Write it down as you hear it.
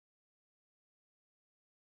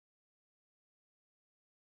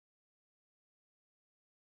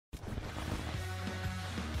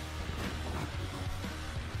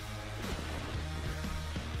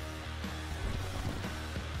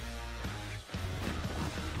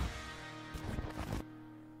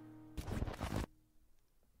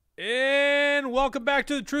everyone. Welcome back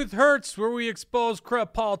to The Truth Hurts, where we expose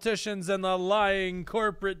corrupt politicians and the lying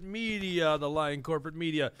corporate media.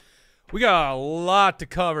 We got a lot to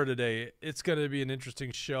cover today. It's going to be an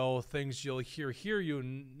interesting show. Things you'll hear here, you're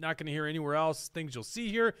not going to hear anywhere else. Things you'll see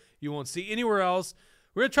here, you won't see anywhere else.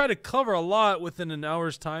 We're going to try to cover a lot within an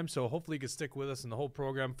hour's time, so hopefully you can stick with us in the whole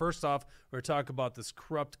program. First off, we're going to talk about this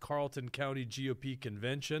corrupt Carlton County GOP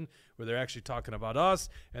Convention, where they're actually talking about us,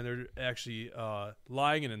 and they're actually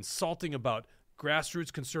lying and insulting about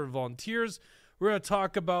Grassroots conservative volunteers. We're going to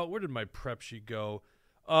talk about, where did my prep sheet go?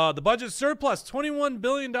 The budget surplus, $21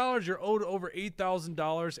 billion. You're owed over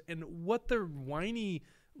 $8,000, and what the whiny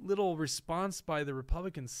little response by the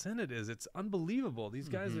Republican Senate is. It's unbelievable. These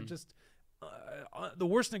guys are just the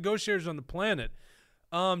worst negotiators on the planet.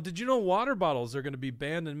 Did you know water bottles are going to be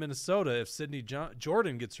banned in Minnesota if Sydney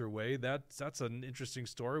Jordan gets her way? That's an interesting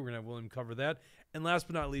story. We're going to have William cover that. And last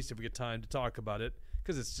but not least, if we get time to talk about it,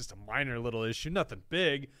 because it's just a minor little issue, nothing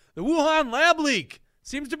big, the Wuhan lab leak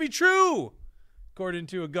seems to be true, according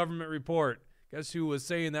to a government report. Guess who was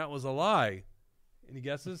saying that was a lie? Any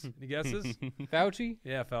guesses? Fauci?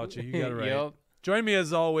 Yeah, Fauci. You got it right. Yep. Join me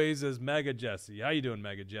as always as Mega Jesse. How you doing,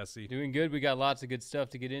 Mega Jesse? Doing good. We got lots of good stuff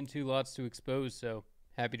to get into, lots to expose, so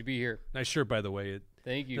happy to be here. Nice shirt, by the way.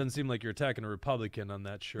 Thank you. Doesn't seem like you're attacking a Republican on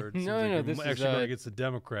that shirt. No, this is actually going against a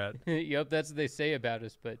Democrat. Yep, that's what they say about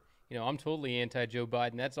us, but I'm totally anti-Joe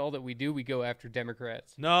Biden. That's all that we do. We go after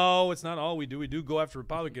Democrats. No, it's not all we do. We do go after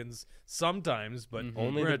Republicans sometimes, but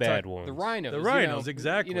only the bad ones. The rhinos. The rhinos,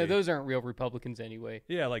 exactly. Those aren't real Republicans anyway.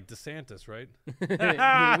 Yeah, like DeSantis, right?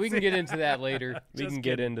 We can get into that later.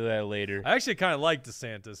 I actually kind of like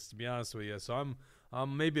DeSantis, to be honest with you. So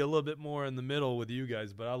I'm maybe a little bit more in the middle with you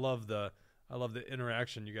guys, but I love the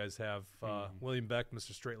interaction you guys have. William Beck,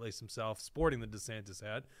 Mr. Straight-Lace himself, sporting the DeSantis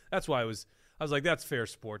hat. That's why I was like, that's fair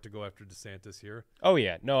sport to go after DeSantis here. Oh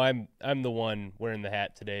yeah, no, I'm the one wearing the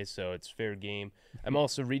hat today, so it's fair game. I'm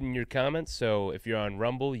also reading your comments, so if you're on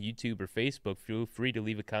Rumble, YouTube, or Facebook, feel free to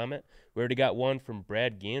leave a comment. We already got one from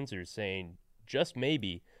Brad Ganser saying, just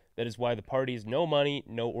maybe, that is why the party is no money,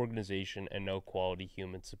 no organization, and no quality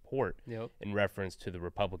human support. Yep. In reference to the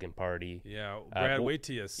Republican Party. Yeah, Brad, wait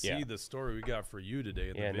till you see the story we got for you today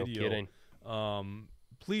in the video. No kidding.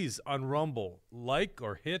 Please, on Rumble, like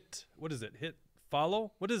or hit, what is it? Hit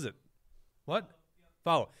follow? What is it? What?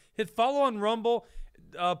 Follow. Hit follow on Rumble.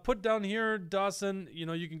 Put down here, Dawson,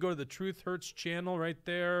 you can go to the Truth Hurts channel right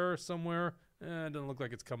there somewhere. It doesn't look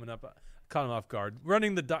like it's coming up. Caught him off guard.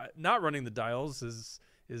 Not running the dials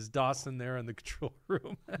is Dawson there in the control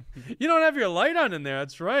room. You don't have your light on in there.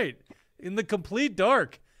 That's right. In the complete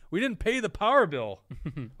dark. We didn't pay the power bill.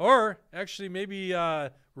 Or actually maybe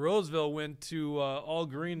Roseville went to all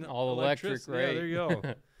green. All electric, right? Yeah, there you go.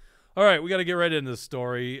 All right, we got to get right into the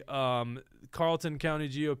story. Carlton County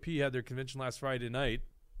GOP had their convention last Friday night.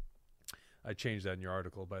 I changed that in your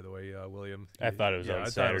article, by the way, William. I thought it was on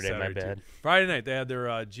Saturday, my bad. Too. Friday night, they had their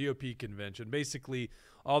GOP convention. Basically,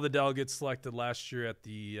 all the delegates selected last year at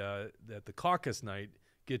the caucus night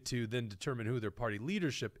get to then determine who their party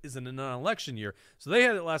leadership is in a non-election year. So they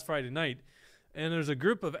had it last Friday night, and there's a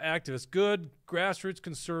group of activists, good grassroots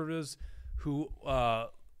conservatives who,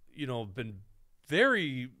 been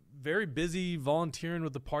very, very busy volunteering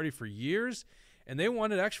with the party for years, and they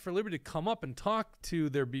wanted Action for Liberty to come up and talk to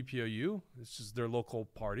their BPOU. This is their local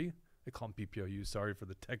party. They call them BPOU. Sorry for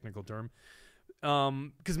the technical term.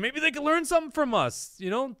 Because maybe they could learn something from us.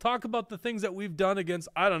 Talk about the things that we've done against,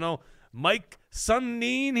 I don't know, Mike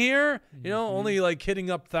Sundin here. Only like hitting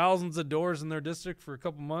up thousands of doors in their district for a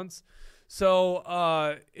couple months.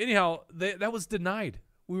 So anyhow, that was denied.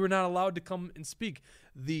 We were not allowed to come and speak.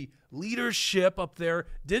 The leadership up there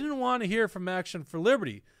didn't want to hear from Action for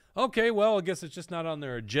Liberty. Okay, well, I guess it's just not on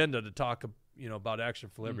their agenda to talk, about Action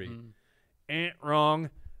for Liberty. Ain't wrong.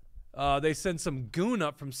 They sent some goon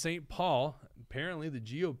up from St. Paul. Apparently, the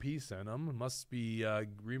GOP sent him. Must be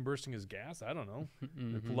reimbursing his gas. I don't know.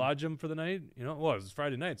 They lodge him for the night. It was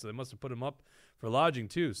Friday night, so they must have put him up for lodging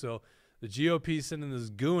too. So the GOP sending this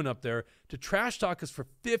goon up there to trash talk us for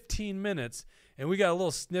 15 minutes. And we got a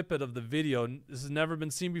little snippet of the video. This has never been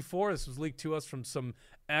seen before. This was leaked to us from some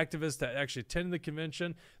activists that actually attended the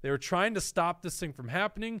convention. They were trying to stop this thing from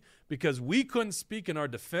happening because we couldn't speak in our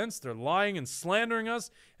defense. They're lying and slandering us,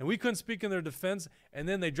 and we couldn't speak in their defense. And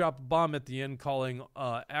then they dropped a bomb at the end calling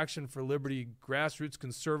Action for Liberty grassroots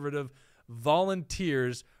conservative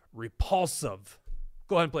volunteers repulsive.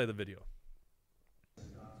 Go ahead and play the video.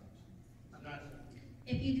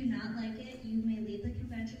 If you do not like it, you may leave the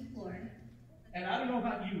convention floor. And I don't know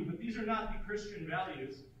about you, but these are not the Christian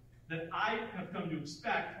values that I have come to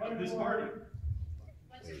expect of this party.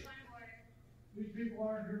 What's your point of order? These people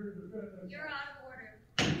aren't here to defend us. You're out of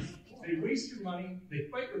order. They waste your money, they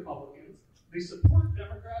fight Republicans, they support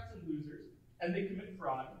Democrats and losers, and they commit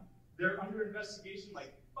fraud. They're under investigation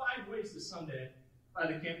like 5 ways this Sunday by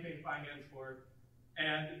the Campaign Finance Board,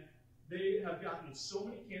 and they have gotten so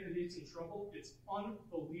many candidates in trouble, it's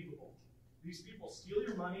unbelievable. These people steal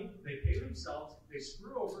your money, they pay themselves, they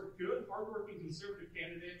screw over good, hardworking conservative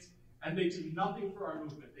candidates, and they do nothing for our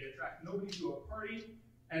movement. They attract nobody to a party,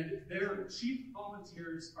 and their chief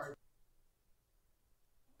volunteers are...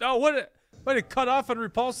 Oh, what a cut off on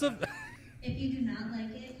Repulsive. If you do not like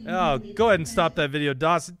it, you Oh, may leave go the ahead and stop convention. that video,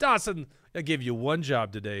 Dawson. Dawson, I gave you one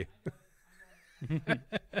job today.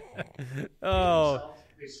 Oh,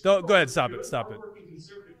 go ahead, stop it, stop it.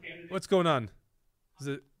 What's going on? Is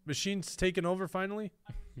it machine's taking over finally?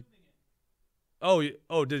 Oh,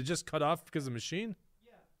 did it just cut off because of the machine?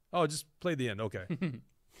 Yeah. Oh, just play the end. Okay.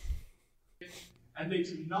 And they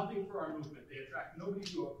do nothing for our movement. They attract nobody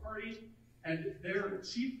to a party, and their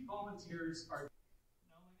chief volunteers are...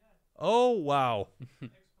 Oh, wow.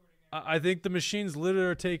 I think the machines literally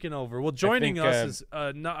are taking over. Well, joining us is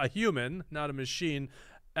not a human, not a machine.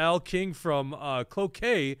 Al King from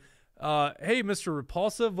Cloquet. Hey, Mr.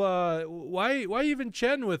 Repulsive, why are you even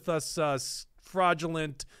chatting with us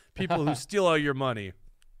fraudulent people who steal all your money?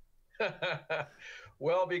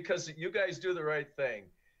 Well, because you guys do the right thing.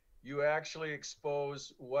 You actually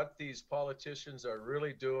expose what these politicians are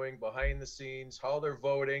really doing behind the scenes, how they're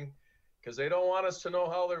voting, because they don't want us to know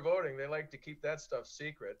how they're voting. They like to keep that stuff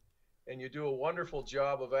secret. And you do a wonderful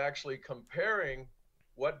job of actually comparing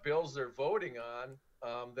what bills they're voting on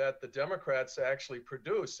that the Democrats actually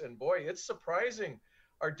produce. And boy, it's surprising.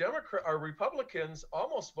 Our Republicans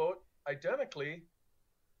almost vote identically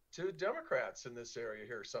to Democrats in this area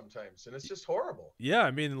here sometimes, and it's just horrible. Yeah,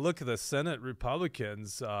 I mean, look at the Senate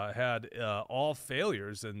Republicans had all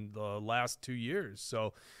failures in the last 2 years.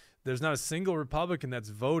 So there's not a single Republican that's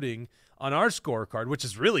voting on our scorecard, which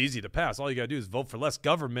is really easy to pass. All you got to do is vote for less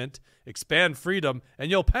government, expand freedom,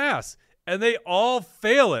 and you'll pass. And they all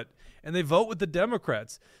fail it, and they vote with the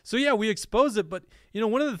Democrats. So, yeah, we expose it. But, you know,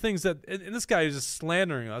 one of the things that – and this guy is just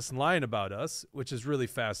slandering us and lying about us, which is really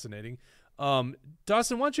fascinating.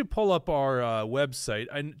 Dawson, why don't you pull up our website?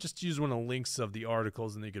 I just use one of the links of the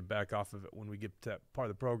articles, and then you could back off of it when we get to that part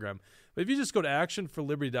of the program. But if you just go to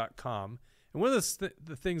actionforliberty.com, and one of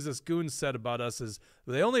the things this goon said about us is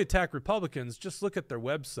they only attack Republicans. Just look at their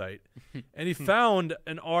website. And he found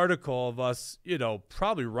an article of us, you know,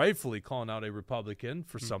 probably rightfully calling out a Republican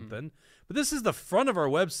for something. But this is the front of our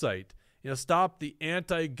website. You know, stop the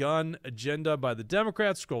anti-gun agenda by the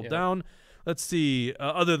Democrats. Scroll down. Let's see.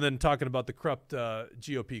 Other than talking about the corrupt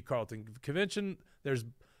GOP Carlton Convention, there's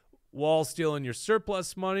Wall stealing your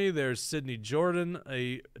surplus money. There's Sidney Jordan,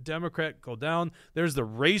 a Democrat. Go down. There's the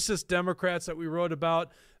racist Democrats that we wrote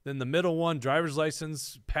about. Then the middle one, driver's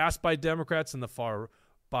license passed by Democrats in the far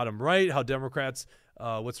bottom right. How Democrats,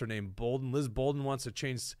 what's her name, Liz Bolden wants to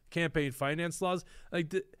change campaign finance laws.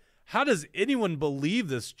 Like, how does anyone believe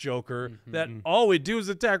this joker that all we do is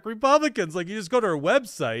attack Republicans? Like, you just go to our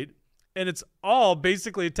website, and it's all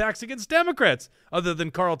basically attacks against Democrats, other than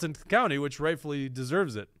Carlton County, which rightfully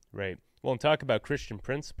deserves it. Right. Well, and talk about Christian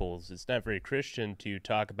principles. It's not very Christian to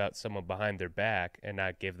talk about someone behind their back and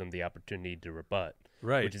not give them the opportunity to rebut.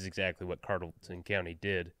 Right. Which is exactly what Carlton County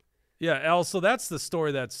did. Yeah, Al, so that's the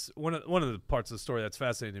story that's one of the parts of the story that's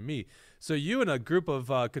fascinating to me. So you and a group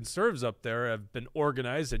of conservatives up there have been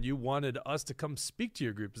organized, and you wanted us to come speak to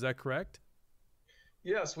your group. Is that correct?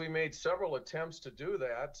 Yes, we made several attempts to do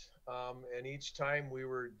that, and each time we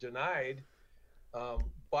were denied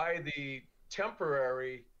by the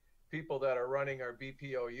temporary people that are running our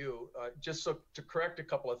BPOU. Just so to correct a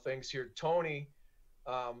couple of things here, Tony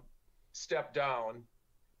stepped down.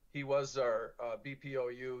 He was our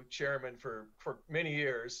BPOU chairman for many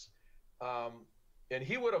years, and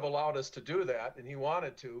he would have allowed us to do that, and he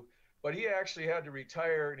wanted to, but he actually had to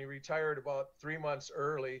retire, and he retired about 3 months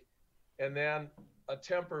early, and then a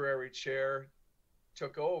temporary chair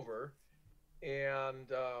took over, and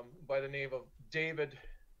by the name of David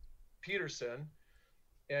Peterson,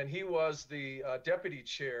 and he was the deputy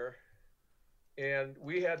chair, and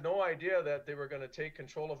we had no idea that they were going to take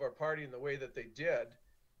control of our party in the way that they did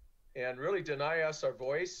and really deny us our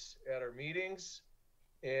voice at our meetings,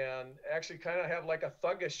 and actually kind of have like a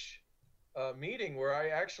thuggish meeting where I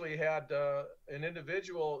actually had an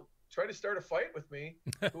individual try to start a fight with me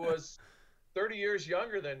who was 30 years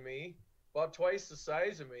younger than me, about twice the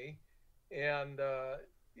size of me, and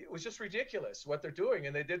it was just ridiculous what they're doing.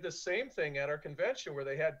 And they did the same thing at our convention where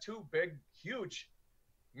they had two big, huge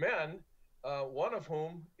men, one of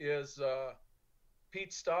whom is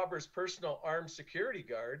Pete Stauber's personal armed security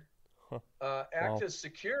guard act as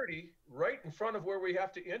security right in front of where we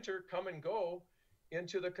have to enter, come and go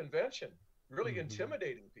into the convention, really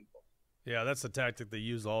intimidating people. Yeah, that's the tactic they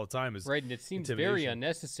use all the time. Is right, and it seems very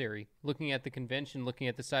unnecessary. Looking at the convention, looking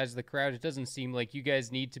at the size of the crowd, it doesn't seem like you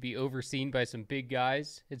guys need to be overseen by some big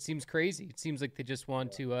guys. It seems crazy. It seems like they just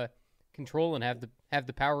want to control and have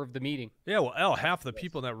the power of the meeting. Yeah, well, half the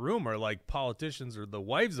people in that room are like politicians or the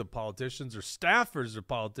wives of politicians or staffers of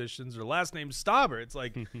politicians or last name Stauber. It's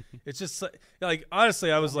like, it's just like,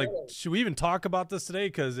 honestly, I was like, should we even talk about this today?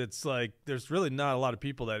 Because it's like, there's really not a lot of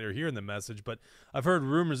people that are hearing the message, but I've heard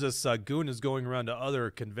rumors this goon is going around to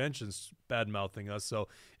other conventions bad-mouthing us. So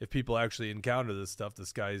if people actually encounter this stuff,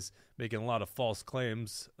 this guy's making a lot of false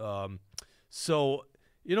claims. So,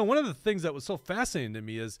 you know, one of the things that was so fascinating to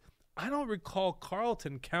me is I don't recall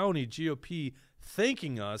Carlton County GOP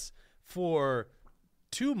thanking us for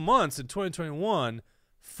 2 months in 2021,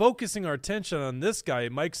 focusing our attention on this guy,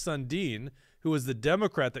 Mike Sundin, who was the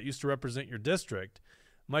Democrat that used to represent your district.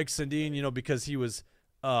 Mike Sundin, you know, because he was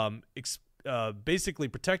basically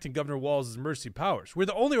protecting Governor Walz's mercy powers. We're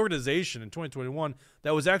the only organization in 2021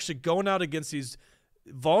 that was actually going out against these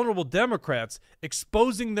vulnerable Democrats,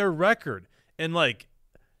 exposing their record. And, like,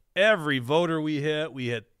 every voter we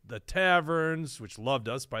hit the taverns, which loved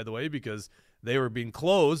us, by the way, because they were being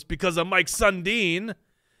closed because of Mike Sundin,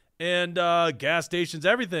 and gas stations,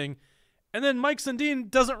 everything. And then Mike Sundin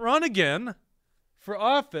doesn't run again for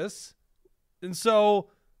office, and so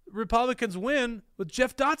Republicans win with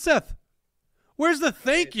Jeff Dotseth. Where's the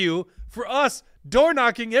thank you for us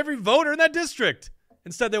door-knocking every voter in that district?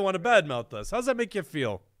 Instead, they want to badmouth us. How does that make you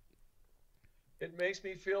feel? It makes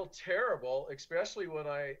me feel terrible, especially when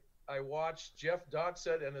I watched Jeff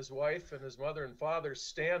Dotseth and his wife and his mother and father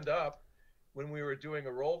stand up when we were doing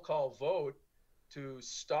a roll call vote to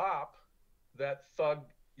stop that thug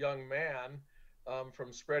young man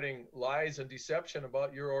from spreading lies and deception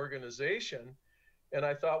about your organization. And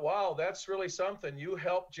I thought, wow, that's really something. You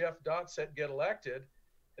helped Jeff Dotseth get elected,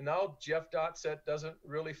 and now Jeff Dotseth doesn't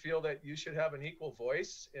really feel that you should have an equal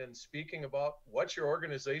voice in speaking about what your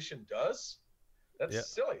organization does?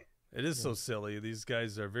 That's silly. It is so silly. These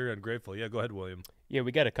guys are very ungrateful. Yeah, go ahead, William. Yeah,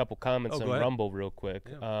 we got a couple comments on go ahead. Rumble real quick.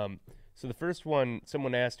 Yeah. So the first one,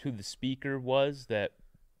 someone asked who the speaker was that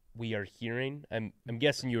we are hearing. I'm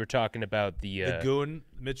guessing you were talking about the goon,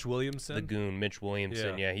 Mitch Williamson. The goon, Mitch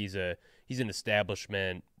Williamson. Yeah, he's an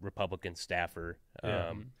establishment Republican staffer.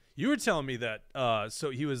 Yeah. You were telling me that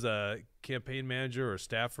so he was a campaign manager or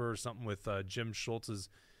staffer or something with Jim Schultz's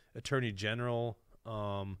Attorney General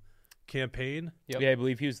campaign. Yep. Yeah, I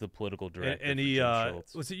believe he was the political director. And he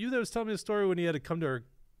was it you that was telling me the story when he had to come to our,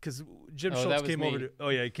 because Jim Schultz came over to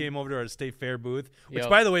he came over to our state fair booth. Which,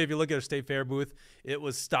 by the way, if you look at our state fair booth, it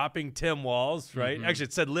was stopping Tim Walz, right? Mm-hmm. Actually,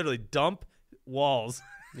 it said literally dump Walz.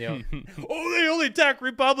 Yeah. They only attack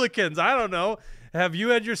Republicans. I don't know. Have you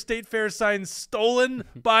had your state fair sign stolen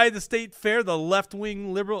by the state fair, the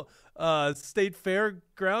left-wing liberal state fair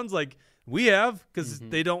grounds? Like, we have, because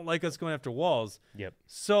they don't like us going after Walz. Yep.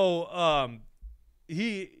 So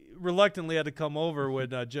he reluctantly had to come over when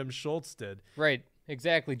Jim Schultz did. Right.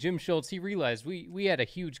 Exactly. Jim Schultz, he realized we had a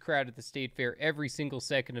huge crowd at the state fair every single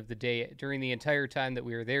second of the day during the entire time that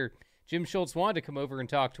we were there. Jim Schultz wanted to come over and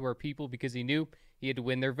talk to our people because he knew he had to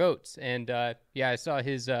win their votes. And I saw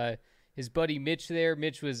his buddy Mitch there.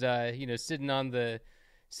 Mitch was sitting on the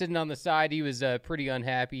side. He was pretty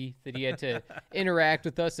unhappy that he had to interact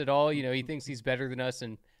with us at all. You know, he thinks he's better than us,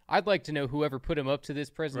 and I'd like to know whoever put him up to this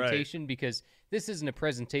presentation, because this isn't a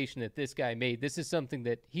presentation that this guy made. This is something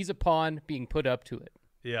that he's a pawn being put up to it.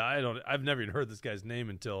 Yeah, I've never even heard this guy's name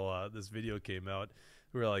until this video came out.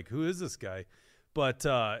 We were like, who is this guy? But,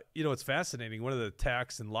 it's fascinating. One of the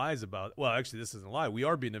attacks and lies about, well, actually, this isn't a lie. We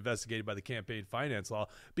are being investigated by the campaign finance law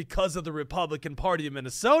because of the Republican Party of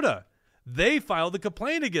Minnesota. They filed a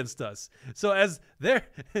complaint against us. So as they're,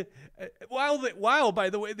 while, by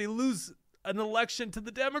the way, they lose an election to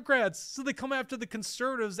the Democrats. So they come after the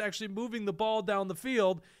conservatives actually moving the ball down the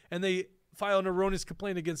field, and they file an erroneous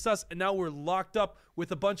complaint against us. And now we're locked up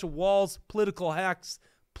with a bunch of Walz political hacks,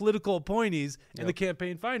 political appointees in the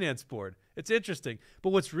campaign finance board. It's interesting. But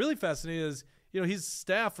what's really fascinating is, he's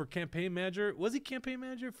staff or campaign manager. Was he campaign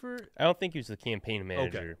manager for? I don't think he was the campaign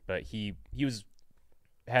manager, but he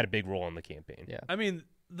had a big role in the campaign. Yeah. I mean,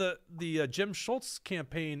 the Jim Schultz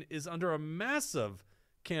campaign is under a massive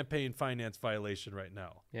campaign finance violation right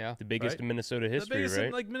now. Yeah. The biggest in Minnesota history, the biggest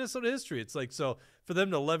right? in, Minnesota history. It's like, so for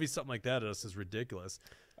them to levy something like that at us is ridiculous.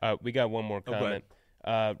 We got one more comment.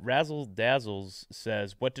 Razzle Dazzles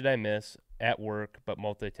says, "What did I miss? At work, but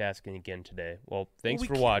multitasking again today." Well, thanks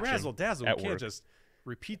for watching. Razzle Dazzle. We can't just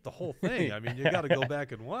repeat the whole thing. I mean, you got to go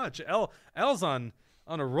back and watch. Al's on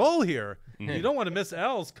a roll here. You don't want to miss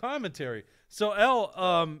Al's commentary. So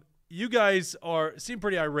Al, you guys seem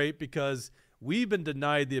pretty irate because we've been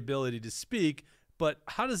denied the ability to speak. But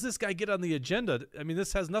how does this guy get on the agenda? I mean,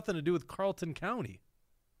 this has nothing to do with Carlton County.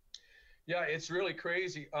 Yeah, it's really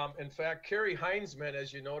crazy. In fact, Kerry Heinzman,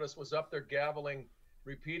 as you notice, was up there gaveling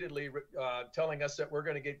repeatedly, telling us that we're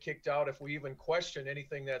going to get kicked out if we even question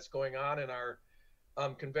anything that's going on in our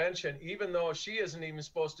convention, even though she isn't even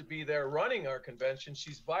supposed to be there running our convention.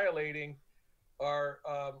 She's violating our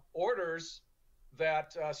orders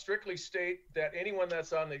that strictly state that anyone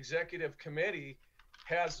that's on the executive committee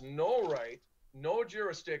has no right, no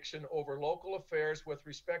jurisdiction over local affairs with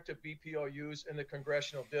respect to BPOUs in the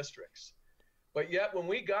congressional districts. But yet when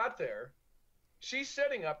we got there, she's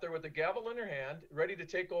sitting up there with the gavel in her hand, ready to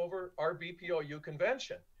take over our BPOU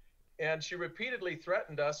convention. And she repeatedly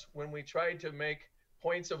threatened us when we tried to make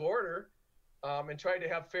points of order and tried to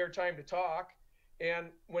have fair time to talk. And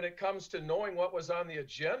when it comes to knowing what was on the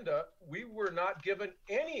agenda, we were not given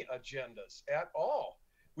any agendas at all.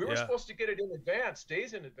 We were supposed to get it in advance,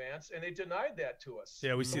 days in advance, and they denied that to us.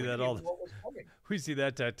 Yeah, we see that all. We see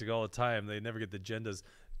that tactic all the time. They never get the agendas.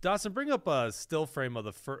 Dawson, bring up a still frame of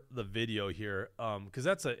the video here, because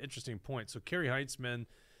that's an interesting point. So Kerry Heinzman,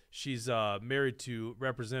 she's married to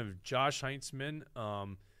Representative Josh Heinzman.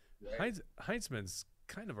 Heinzman's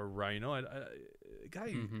kind of a rhino.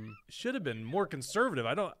 Guy should have been more conservative.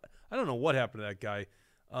 I don't know what happened to that guy,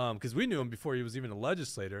 because we knew him before he was even a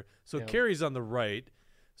legislator. So Kerry's on the right.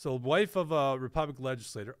 So wife of a Republican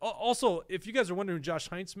legislator. Also, if you guys are wondering who Josh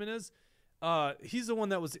Heinzman is, he's the one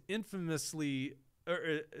that was infamously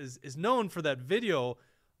is known for that video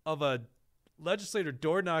of a legislator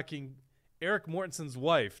door knocking Eric Mortensen's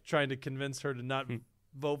wife, trying to convince her to not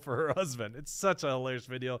vote for her husband. It's such a hilarious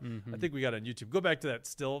video. I think we got it on YouTube. Go back to that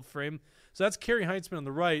still frame. So that's Kerry Heinzman on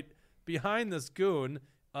the right. Behind this goon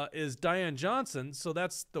is Diane Johnson. So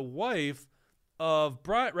that's the wife of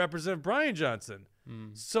Representative Brian Johnson.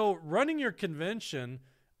 So running your convention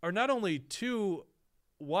are not only two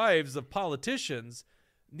wives of politicians,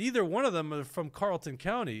 neither one of them are from Carlton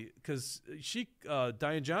County, because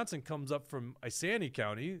Diane Johnson comes up from Isani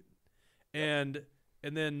County, and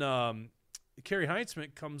then Kerry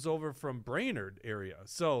Heinzman comes over from Brainerd area,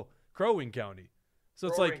 so Crow Wing County. So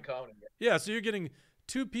it's like, yeah, so you're getting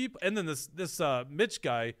two people, and then this Mitch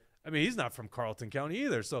guy. I mean, he's not from Carlton County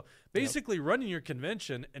either. So basically running your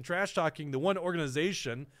convention and trash talking the one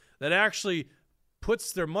organization that actually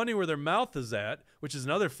puts their money where their mouth is at, which is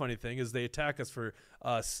another funny thing, is they attack us for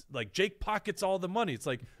like Jake pockets all the money. It's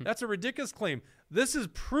like, that's a ridiculous claim. This is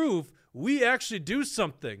proof we actually do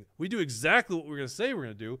something. We do exactly what we're going to say we're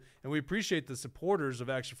going to do, and we appreciate the supporters of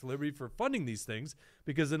Action for Liberty for funding these things,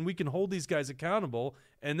 because then we can hold these guys accountable,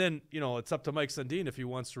 and then, it's up to Mike Sundin if he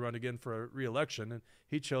wants to run again for a re-election, and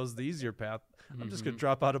he chose the easier path. I'm just going to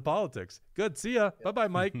drop out of politics. Good, see ya. Bye-bye,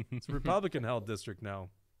 Mike. It's a Republican-held district now.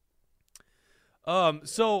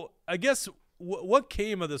 So I guess what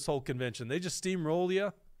came of this whole convention? They just steamrolled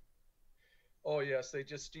you? Oh, yes, they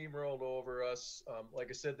just steamrolled over us. Like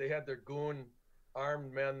I said, they had their goon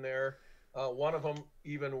armed men there. One of them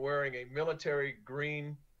even wearing a military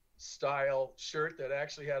green style shirt that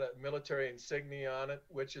actually had a military insignia on it,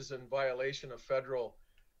 which is in violation of federal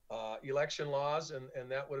election laws.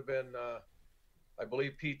 And that would have been, I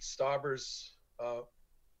believe, Pete Stauber's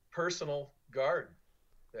personal guard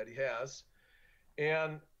that he has.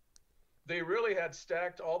 And they really had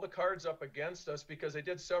stacked all the cards up against us, because they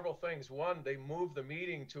did several things. One, they moved the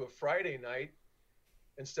meeting to a Friday night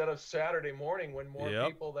instead of Saturday morning, when more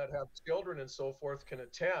people that have children and so forth can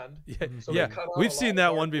attend. So we've seen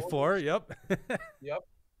that one before. Yep.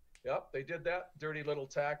 They did that dirty little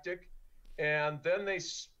tactic. And then they,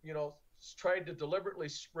 tried to deliberately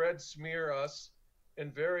smear us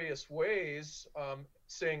in various ways,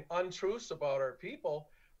 saying untruths about our people.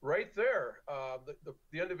 Right there,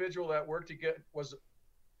 the individual that was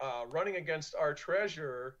running against our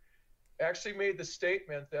treasurer actually made the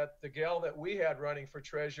statement that the gal that we had running for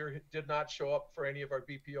treasurer did not show up for any of our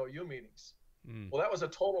BPOU meetings. Well, that was a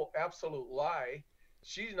total, absolute lie.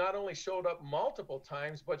 She not only showed up multiple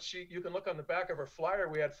times, but you can look on the back of her flyer.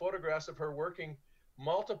 We had photographs of her working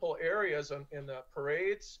multiple areas in the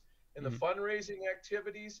parades, in the fundraising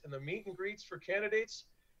activities, in the meet and greets for candidates.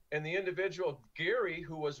 And the individual, Gary,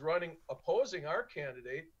 who was opposing our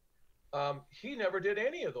candidate, he never did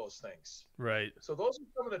any of those things. Right. So those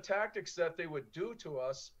are some of the tactics that they would do to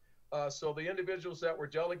us. So the individuals that were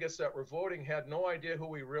delegates that were voting had no idea who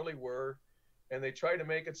we really were. And they tried to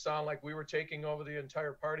make it sound like we were taking over the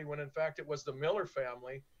entire party, when in fact it was the Miller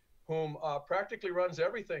family whom practically runs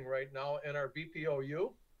everything right now in our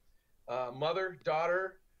BPOU, mother,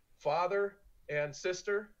 daughter, father, and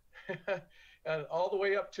sister, and all the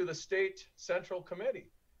way up to the state central committee.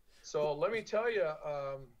 So let me tell you,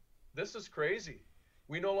 this is crazy.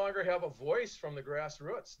 We no longer have a voice from the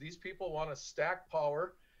grassroots. These people want to stack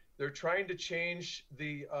power. They're trying to change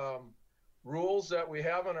the rules that we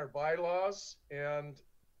have in our bylaws and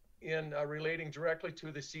in relating directly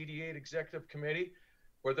to the CD8 Executive Committee,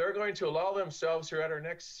 where they're going to allow themselves here at our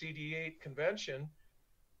next CD8 convention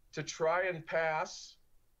to try and pass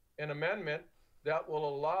an amendment that will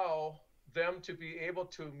allow them to be able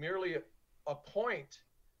to merely appoint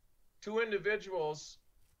 2 individuals,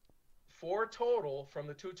 4 total from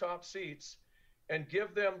the 2 top seats, and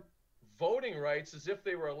give them voting rights as if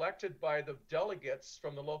they were elected by the delegates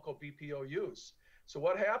from the local BPOUs. So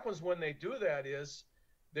what happens when they do that is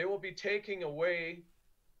they will be taking away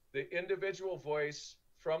the individual voice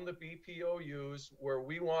from the BPOUs, where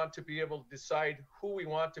we want to be able to decide who we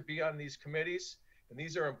want to be on these committees. And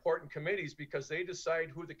these are important committees because they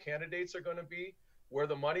decide who the candidates are going to be, where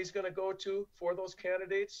the money's going to go to for those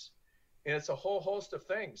candidates. And it's a whole host of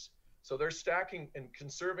things. So they're stacking and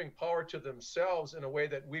conserving power to themselves in a way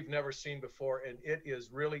that we've never seen before. And it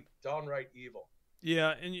is really downright evil.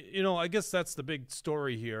 Yeah. And, you know, I guess that's the big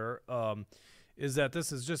story here, is that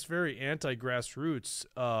this is just very anti-grassroots.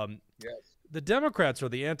 Yes. The Democrats are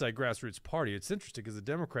the anti-grassroots party. It's interesting because the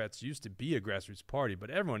Democrats used to be a grassroots party, but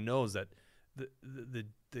everyone knows that the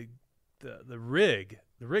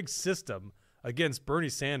rigged system against Bernie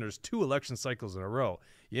Sanders 2 election cycles in a row,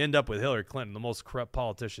 you end up with Hillary Clinton, the most corrupt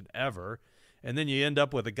politician ever, and then you end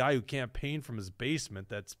up with a guy who campaigned from his basement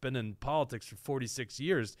that's been in politics for 46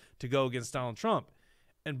 years to go against Donald Trump.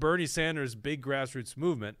 And Bernie Sanders' big grassroots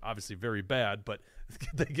movement, obviously very bad, but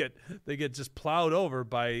they get just plowed over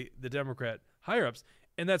by the Democrat higher-ups.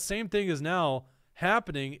 And that same thing is now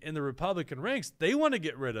happening in the Republican ranks. They want to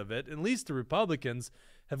get rid of it. At least the Republicans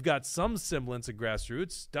have got some semblance of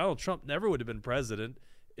grassroots. Donald Trump never would have been president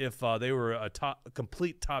if they were a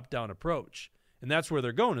complete top-down approach. And that's where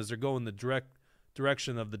they're going, is they're going the direct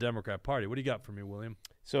direction of the Democrat Party. What do you got for me, William?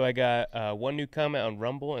 So I got 1 new comment on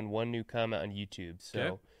Rumble and 1 new comment on YouTube.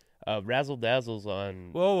 So Razzle Dazzle's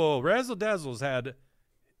on... Whoa. Razzle Dazzle's had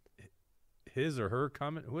his or her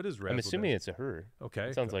comment. What is Razzle I'm assuming Dazzle? it's a her. Okay.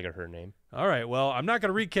 It sounds like a her name. All right. Well, I'm not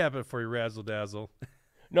going to recap it for you, Razzle Dazzle.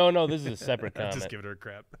 No, this is a separate comment. Just giving her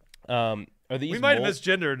crap. Are these we might have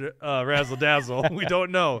misgendered Razzle Dazzle. We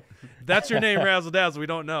don't know. If that's your name, Razzle Dazzle. We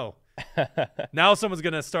don't know. Now someone's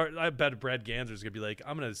going to start. I bet Brad Ganser's going to be like,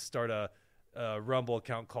 I'm going to start a Rumble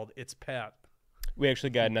account called It's Pat. We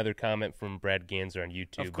actually got another comment from Brad Ganser on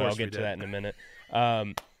YouTube. Of course I'll get to that in a minute.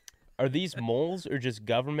 Are these moles or just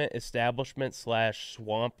government establishment /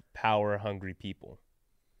 swamp power hungry people?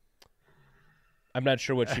 I'm not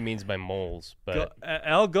sure what she means by moles, but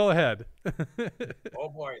Al, go ahead. Oh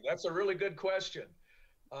boy, that's a really good question.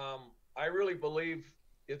 I really believe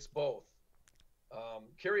it's both.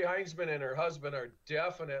 Carrie Heinzman and her husband are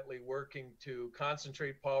definitely working to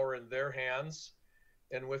concentrate power in their hands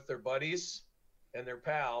and with their buddies and their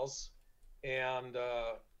pals. And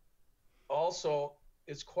also,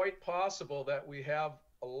 it's quite possible that we have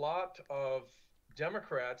a lot of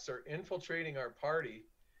Democrats are infiltrating our party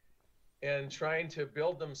and trying to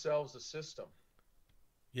build themselves a system.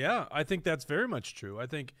 Yeah, I think that's very much true. I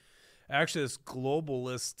think actually this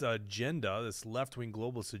globalist agenda, this left-wing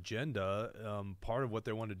globalist agenda, part of what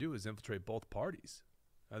they want to do is infiltrate both parties.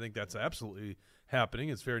 I think that's absolutely happening.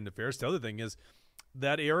 It's very nefarious. The other thing is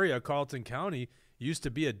that area, Carlton County, used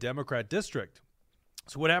to be a Democrat district.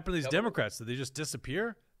 So what happened to these Democrats? Did they just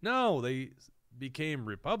disappear? No, they became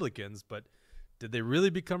Republicans, but did they really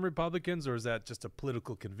become Republicans, or is that just a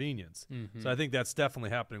political convenience? Mm-hmm. So I think that's definitely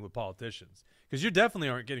happening with politicians, because you definitely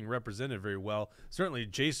aren't getting represented very well. Certainly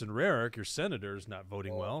Jason Rarick, your senator, is not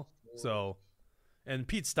voting well. So, and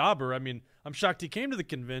Pete Stauber, I mean, I'm shocked he came to the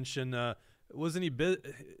convention. Isn't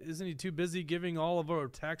he too busy giving all of our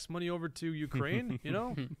tax money over to Ukraine? You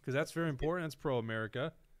know, because that's very important. That's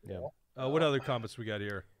pro-America. Yeah. What other comments we got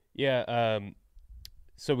here? Yeah.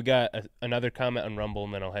 So we got another comment on Rumble,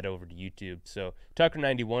 and then I'll head over to YouTube. So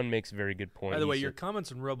Tucker91 makes a very good point. By the way, your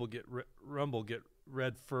comments on Rumble get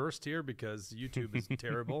read first here because YouTube is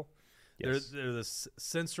terrible. Yes. They're the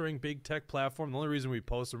censoring big tech platform. The only reason we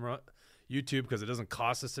post them on YouTube because it doesn't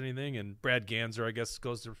cost us anything. And Brad Ganser, I guess,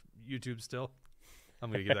 goes to YouTube still.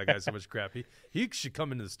 I'm going to give that guy so much crap. He should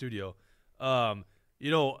come into the studio.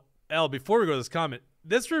 You know, Al, before we go to this comment,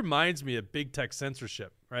 this reminds me of big tech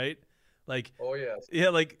censorship, right? Like, oh yes, yeah,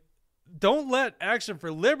 like, don't let Action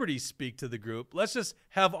for Liberty speak to the group. Let's just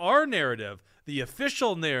have our narrative. the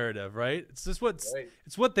official narrative, right? It's just Right.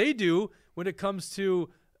 it's what they do when it comes to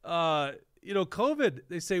COVID.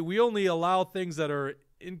 They say we only allow things that are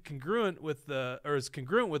incongruent with is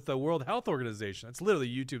congruent with the World Health Organization. That's literally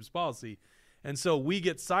YouTube's policy. And so we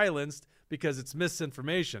get silenced because it's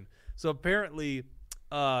misinformation. So apparently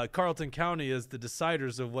Carlton County is the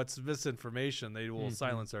deciders of what's misinformation. They will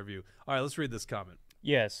silence our view. All right, let's read this comment.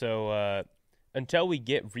 Yeah, so until we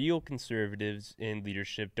get real conservatives in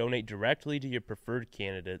leadership, donate directly to your preferred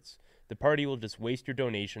candidates. The party will just waste your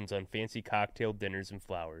donations on fancy cocktail dinners and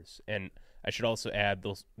flowers. And I should also add,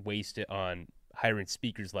 they'll waste it on hiring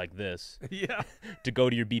speakers like this Yeah. to go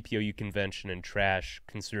to your BPOU convention and trash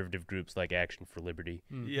conservative groups like Action for Liberty.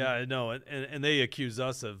 Yeah, I know. And they accuse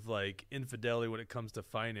us of like infidelity when it comes to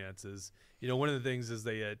finances. One of the things is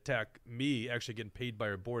they attack me actually getting paid by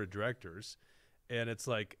our board of directors. And it's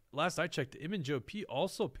like, last I checked, Image GOP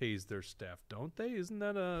also pays their staff, don't they? Isn't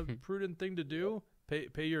that a prudent thing to do?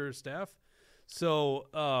 Pay your staff? So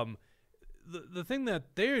the thing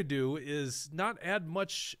that they do is not add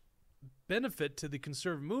much benefit to the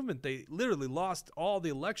conservative movement. They literally lost all the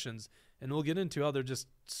elections, and we'll get into how they're just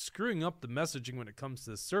screwing up the messaging when it comes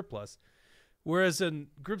to the surplus. Whereas in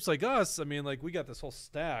groups like us, I mean, like we got this whole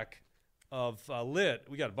stack of lit.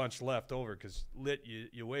 We got a bunch left over because lit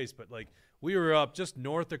you waste, but like we were up just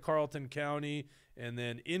north of Carlton County and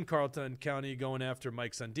then in Carlton County going after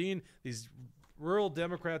Mike Sundin. These rural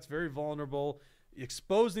Democrats, very vulnerable,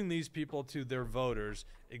 exposing these people to their voters.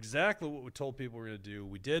 Exactly what we told people we were going to do.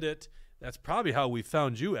 We did it. That's probably how we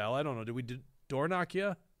found you, Al. I don't know. Did we door knock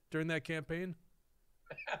you during that campaign?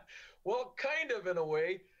 Well, kind of in a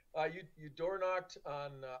way. You door knocked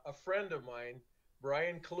on a friend of mine,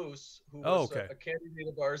 Brian Cluse, who was a candidate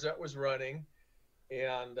of ours that was running.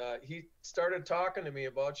 And he started talking to me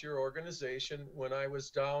about your organization when I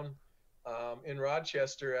was down in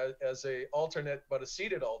Rochester as a alternate, but a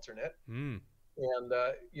seated alternate. And,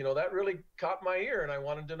 that really caught my ear, and I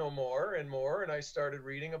wanted to know more and more. And I started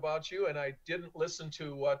reading about you, and I didn't listen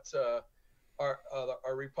to what our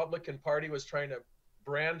Republican Party was trying to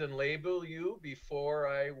brand and label you before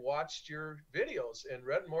I watched your videos and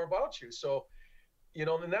read more about you. So,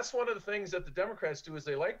 and that's one of the things that the Democrats do is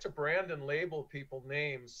they like to brand and label people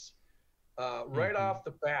names right off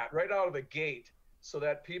the bat, right out of the gate, so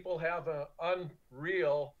that people have an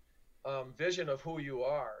unreal vision of who you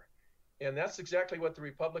are. And that's exactly what the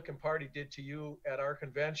Republican Party did to you at our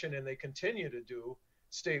convention, and they continue to do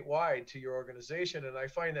statewide to your organization. And I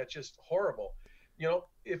find that just horrible.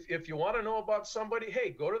 If you want to know about somebody,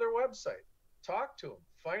 hey, go to their website, talk to them,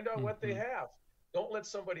 find out what they have. Don't let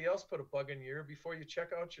somebody else put a bug in your ear before you check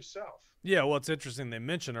out yourself. Yeah, well, it's interesting. They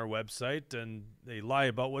mention our website, and they lie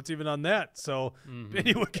about what's even on that. So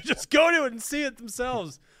anyone can just go to it and see it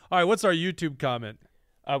themselves. All right, what's our YouTube comment?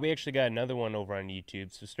 We actually got another one over on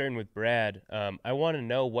YouTube. So starting with Brad, I want to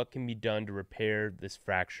know what can be done to repair this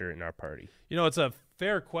fracture in our party. It's a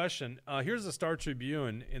fair question. Here's the Star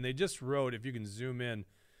Tribune, and they just wrote, if you can zoom in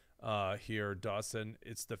here, Dawson,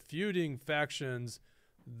 it's the feuding factions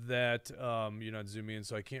that, you're not zooming in,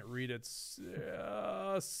 so I can't read it.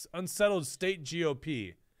 Unsettled state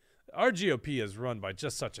GOP. Our GOP is run by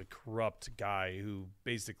just such a corrupt guy who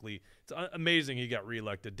basically, it's amazing he got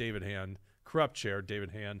reelected, David Hand. Corrupt chair, David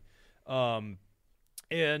Hand. I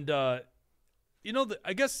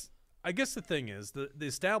guess the thing is the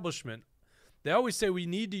establishment, they always say we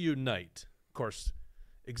need to unite. Of course,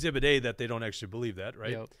 Exhibit A, that they don't actually believe that,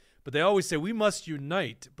 right? Yep. But they always say we must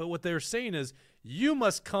unite. But what they're saying is you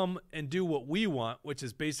must come and do what we want, which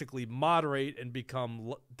is basically moderate and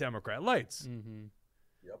become Democrat lights.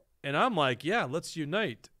 Yep. And I'm like, yeah, let's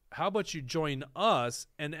unite. How about you join us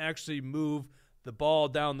and actually move the ball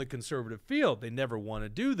down the conservative field? They never want to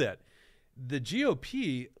do that. The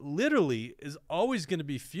GOP literally is always going to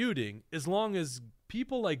be feuding as long as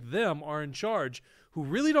people like them are in charge who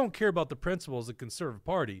really don't care about the principles of the conservative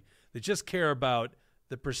party. They just care about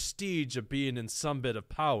the prestige of being in some bit of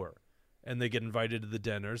power. And they get invited to the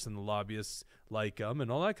dinners, and the lobbyists like them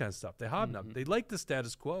and all that kind of stuff. They hobnob. They like the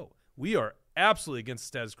status quo. We are absolutely against the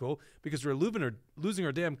status quo because we're losing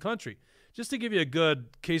our damn country. Just to give you a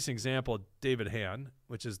good case example, David Hand,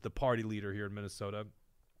 which is the party leader here in Minnesota,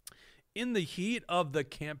 in the heat of the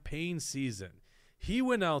campaign season, he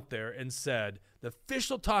went out there and said the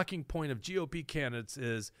official talking point of GOP candidates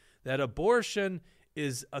is that abortion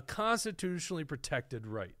is a constitutionally protected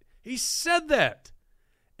right. He said that.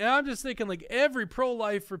 And I'm just thinking, like, every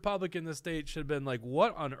pro-life Republican in the state should have been like,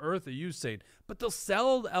 what on earth are you saying? But they'll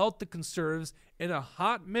sell out the conservatives in a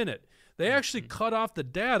hot minute. They actually cut off the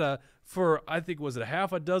data for, I think, was it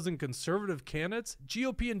half a dozen conservative candidates,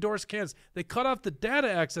 GOP-endorsed candidates. They cut off the data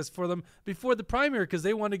access for them before the primary because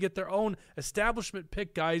they wanted to get their own establishment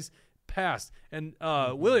pick guys passed. And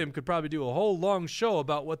William could probably do a whole long show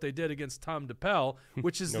about what they did against Tom DePel,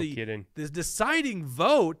 which is the deciding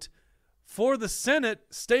vote for the Senate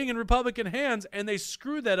staying in Republican hands, and they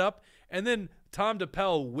screwed that up. And then Tom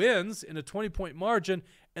DePel wins in a 20-point margin,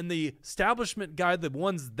 and the establishment guy, the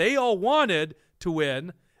ones they all wanted to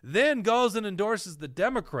win, then goes and endorses the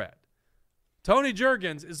Democrat. Tony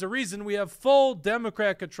Jurgens is the reason we have full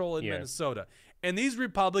Democrat control in Minnesota. And these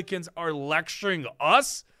Republicans are lecturing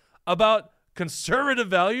us about conservative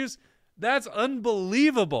values. That's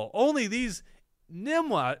unbelievable. Only these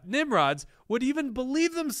nimrods would even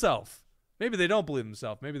believe themselves. Maybe they don't believe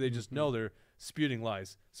themselves. Maybe they just know they're spewing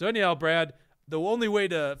lies. So anyhow, Brad, the only way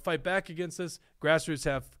to fight back against this, grassroots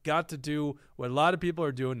have got to do what a lot of people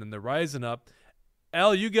are doing, and they're rising up.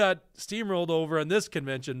 Al, you got steamrolled over on this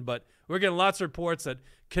convention, but we're getting lots of reports that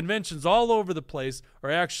conventions all over the place are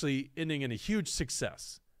actually ending in a huge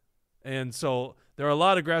success. And so there are a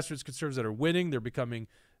lot of grassroots conservatives that are winning. They're becoming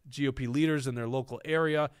GOP leaders in their local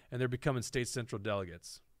area, and they're becoming state central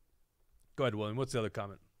delegates. Go ahead, William. What's the other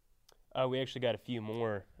comment? We actually got a few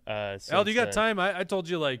more. Al, do you got time? I told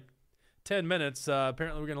you like 10 minutes.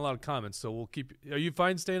 Apparently we're getting a lot of comments, so we'll keep – are you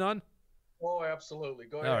fine staying on? Oh, absolutely.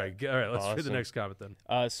 Go ahead. All right. Let's read the next comment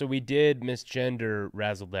then. So we did misgender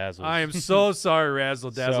Razzle Dazzle. I am so sorry,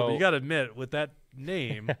 Razzle Dazzle, but you got to admit, with that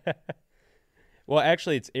name. Well,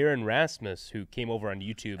 actually, it's Aaron Rasmus who came over on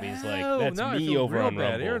YouTube. He's like, "That's me over on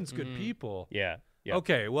Rumble." Aaron's good people. Yeah.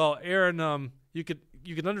 Okay. Well, Aaron, you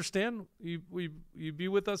could understand. You be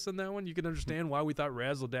with us on that one. You can understand why we thought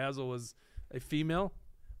Razzle Dazzle was a female,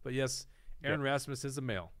 but yes, Aaron Rasmus is a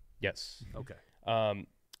male. Yes. Okay.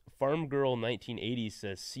 Farm Girl 1980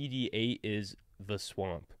 says CD8 is the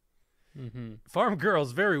swamp. Farm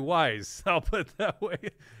Girl's very wise. I'll put it that way.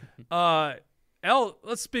 Al,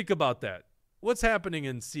 let's speak about that. What's happening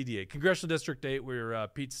in CD8, Congressional District 8, where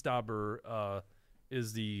Pete Stauber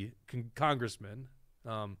is the congressman,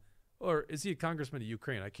 or is he a congressman of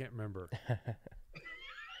Ukraine? I can't remember.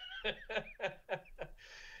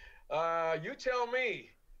 You tell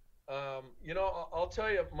me. I'll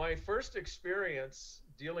tell you, my first experience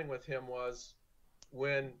dealing with him was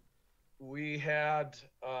when we had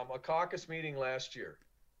a caucus meeting last year.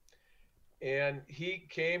 And he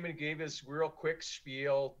came and gave his real quick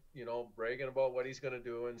spiel, bragging about what he's going to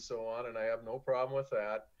do and so on. And I have no problem with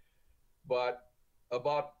that. But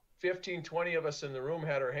about 15, 20 of us in the room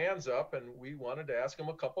had our hands up, and we wanted to ask him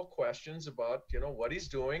a couple questions about, what he's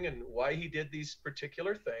doing and why he did these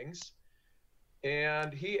particular things.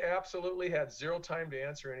 And he absolutely had zero time to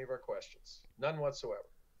answer any of our questions, none whatsoever.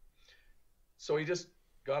 So he just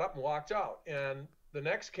got up and walked out. And the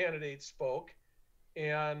next candidate spoke,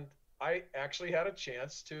 and I actually had a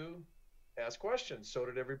chance to ask questions. So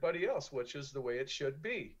did everybody else, which is the way it should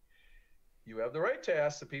be. You have the right to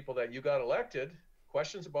ask the people that you got elected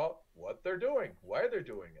questions about what they're doing, why they're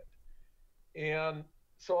doing it. And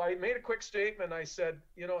so I made a quick statement. I said,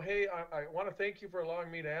 hey, I want to thank you for allowing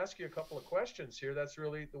me to ask you a couple of questions here. That's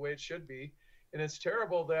really the way it should be. And it's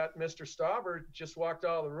terrible that Mr. Stauber just walked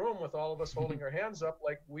out of the room with all of us holding our hands up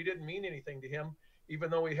like we didn't mean anything to him, even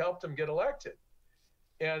though we helped him get elected.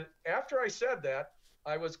 And after I said that,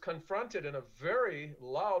 I was confronted in a very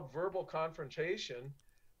loud verbal confrontation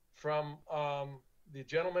from the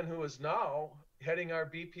gentleman who is now heading our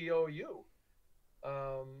BPOU,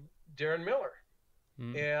 Darren Miller.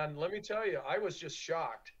 And let me tell you, I was just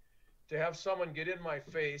shocked to have someone get in my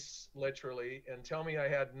face, literally, and tell me I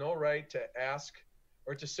had no right to ask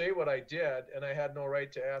or to say what I did, and I had no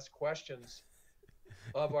right to ask questions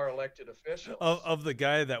of our elected officials. Of the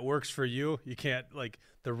guy that works for you? You can't, like,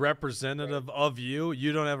 the representative of you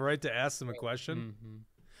don't have a right to ask them a question?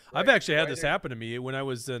 I've actually had this happen to me when I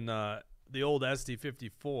was in the old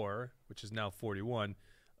SD54, which is now 41.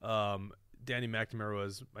 Danny McNamara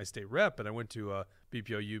was my state rep, and I went to a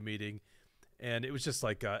BPOU meeting, and it was just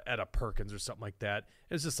like at a Perkins or something like that.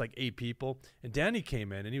 It was just like 8 people, and Danny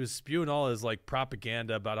came in, and he was spewing all his like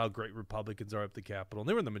propaganda about how great Republicans are at the Capitol, and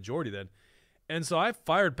they were in the majority then. And so I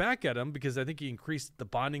fired back at him because I think he increased the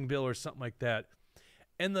bonding bill or something like that.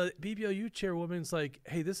 And the BPOU chairwoman's like,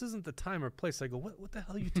 hey, this isn't the time or place. I go, what the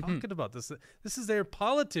hell are you talking about? This is their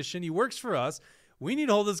politician. He works for us. We need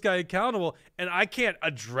to hold this guy accountable, and I can't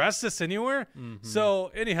address this anywhere.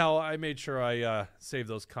 So anyhow, I made sure I saved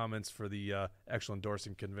those comments for the actual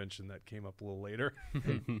endorsing convention that came up a little later.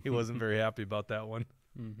 He wasn't very happy about that one.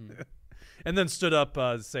 And then stood up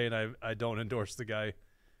saying I don't endorse the guy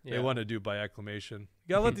They want to do by acclamation.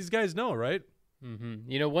 You got to let these guys know, right?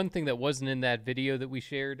 You know, one thing that wasn't in that video that we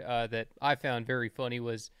shared that I found very funny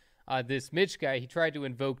was this Mitch guy. He tried to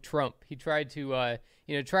invoke Trump. He tried to,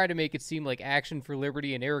 try to make it seem like Action for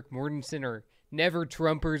Liberty and Eric Mortensen are never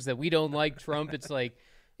Trumpers, that we don't like Trump. It's like,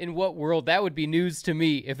 in what world? That would be news to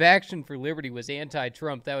me. If Action for Liberty was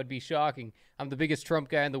anti-Trump, that would be shocking. I'm the biggest Trump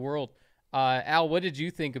guy in the world. Al, what did you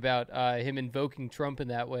think about him invoking Trump in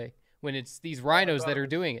that way when it's these rhinos that are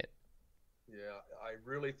doing it? Yeah, I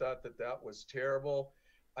really thought that was terrible.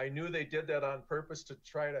 I knew they did that on purpose to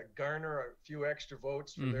try to garner a few extra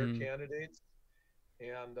votes for their candidates.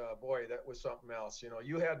 And boy, that was something else. You know,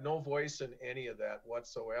 you had no voice in any of that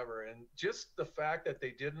whatsoever. And just the fact that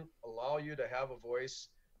they didn't allow you to have a voice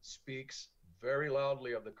speaks very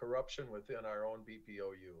loudly of the corruption within our own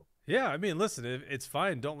BPOU. Yeah, I mean, listen, it's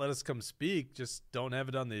fine. Don't let us come speak. Just don't have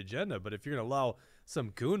it on the agenda. But if you're going to allow some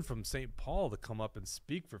goon from St. Paul to come up and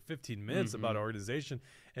speak for 15 minutes about our organization,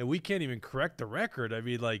 and we can't even correct the record, I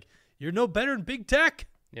mean, like, you're no better than big tech.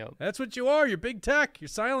 Yep. That's what you are. You're big tech. You're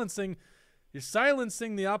silencing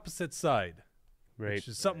the opposite side, Right. which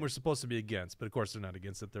is something we're supposed to be against. But, of course, they're not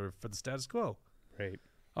against it. They're for the status quo. Right.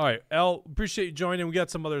 All right, Al, appreciate you joining. We got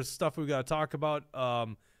some other stuff we got to talk about.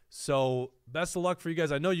 So best of luck for you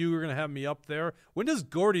guys. I know you were going to have me up there. When does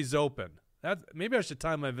Gordy's open? Maybe I should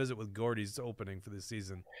time my visit with Gordy's opening for this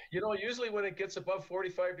season. You know, usually when it gets above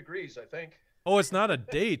 45 degrees, I think. Oh, it's not a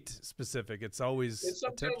date specific. It's always It's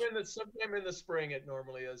sometime in the spring. It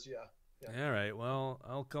normally is. Yeah. All right. Well,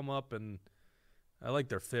 I'll come up, and I like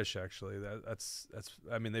their fish actually. That's.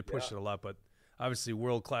 I mean, they push it a lot, but obviously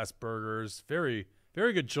world class burgers. Very,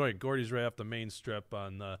 very good joint. Gordy's right off the main strip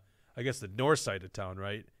on I guess the north side of town,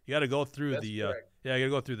 right? You got to go through you got to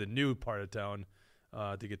go through the new part of town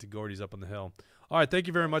to get to Gordy's up on the hill. All right. Thank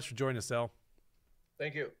you very much for joining us, Al.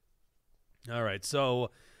 Thank you. All right.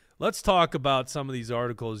 So let's talk about some of these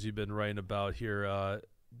articles you've been writing about here.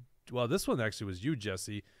 Well, this one actually was you,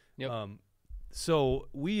 Jesse. Yep. So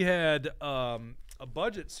we had a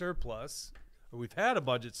budget surplus, or we've had a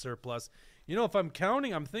budget surplus. You know, if I'm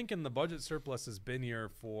counting, I'm thinking the budget surplus has been here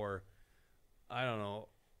for, I don't know,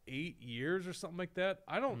 8 years or something like that.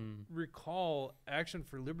 I don't recall Action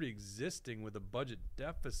for Liberty existing with a budget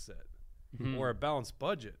deficit or a balanced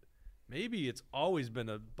budget. Maybe it's always been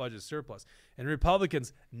a budget surplus. And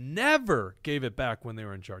Republicans never gave it back when they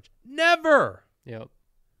were in charge. Never. Yep.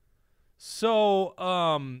 So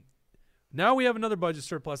now we have another budget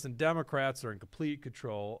surplus, and Democrats are in complete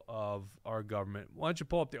control of our government. Why don't you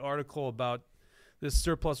pull up the article about this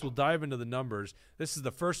surplus? We'll dive into the numbers. This is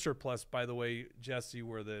the first surplus, by the way, Jesse,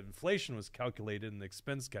 where the inflation was calculated in the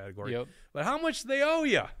expense category. Yep. But how much do they owe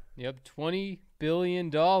you? Yep, $20 billion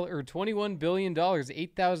or $21 billion,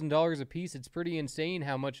 $8,000 a piece. It's pretty insane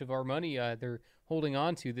how much of our money they're holding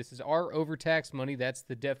on to. This is our overtaxed money. That's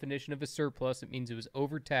the definition of a surplus. It means it was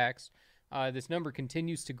overtaxed. This number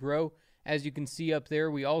continues to grow. As you can see up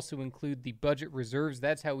there, we also include the budget reserves.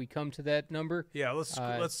 That's how we come to that number. Yeah, let's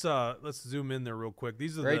zoom in there real quick.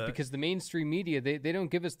 These are right, because the mainstream media, they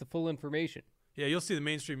don't give us the full information. Yeah, you'll see the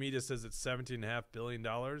mainstream media says it's $17.5 billion,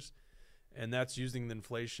 and that's using the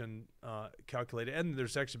inflation calculated. And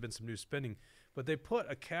there's actually been some new spending. But they put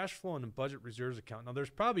a cash flow and a budget reserves account. Now,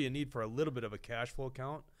 there's probably a need for a little bit of a cash flow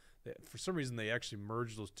account. For some reason, they actually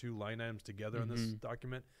merged those two line items together in this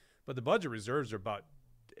document. But the budget reserves are about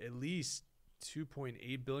at least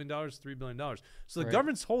 $2.8 billion, $3 billion. So the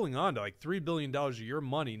government's holding on to like $3 billion of your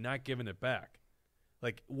money, not giving it back.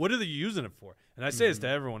 Like, what are they using it for? And I say this to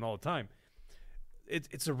everyone all the time.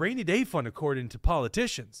 It's a rainy day fund, according to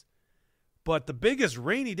politicians. But the biggest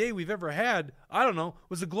rainy day we've ever had, I don't know,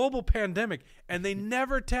 was a global pandemic, and they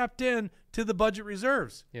never tapped in to the budget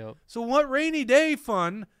reserves. Yep. So what rainy day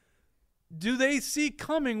fund do they see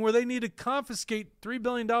coming where they need to confiscate $3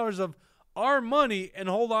 billion of our money and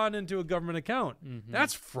hold on into a government account?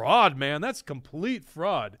 That's fraud, man. That's complete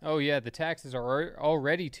fraud. Oh, yeah, the taxes are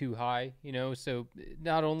already too high, so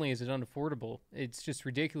not only is it unaffordable, it's just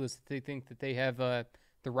ridiculous that they think that they have the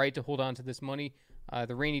right to hold on to this money.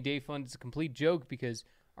 The rainy day fund is a complete joke because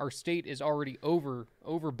our state is already over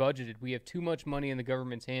budgeted. We have too much money in the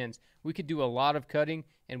government's hands. We could do a lot of cutting,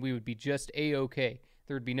 and we would be just A-okay.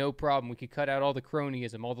 There would be no problem. We could cut out all the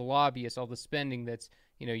cronyism, all the lobbyists, all the spending that's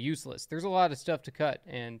useless. There's a lot of stuff to cut,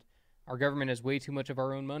 and our government has way too much of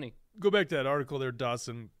our own money. Go back to that article there,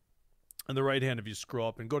 Dawson. On the right hand, if you scroll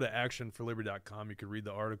up and go to actionforliberty.com, you can read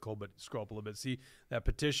the article, but scroll up a little bit. See that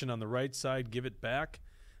petition on the right side, Give It Back?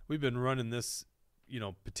 We've been running this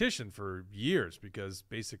petitioned for years because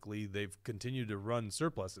basically they've continued to run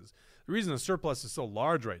surpluses. The reason the surplus is so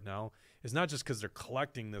large right now is not just because they're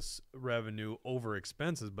collecting this revenue over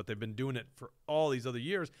expenses, but they've been doing it for all these other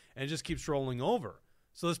years, and it just keeps rolling over.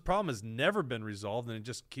 So this problem has never been resolved, and it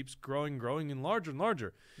just keeps growing and larger and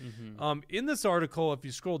larger. In this article, if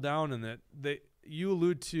you scroll down in it, you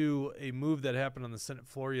allude to a move that happened on the Senate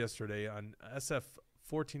floor yesterday on SF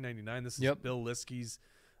 1499. This is Bill Liskey's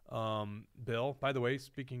bill. By the way,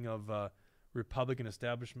 speaking of Republican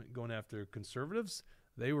establishment going after conservatives,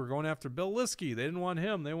 they were going after Bill Liskey. They didn't want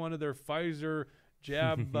him. They wanted their Pfizer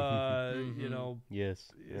jab,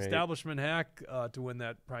 establishment hack to win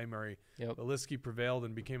that primary. But Liskey prevailed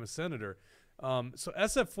and became a senator. So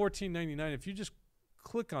SF 1499, if you just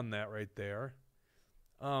click on that right there,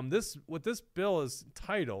 what this bill is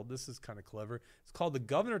titled, this is kind of clever. It's called the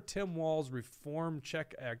Governor Tim Walz Reform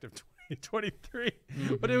Check Act of 2023.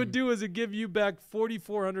 What it would do is it give you back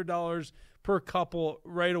 $4,400 per couple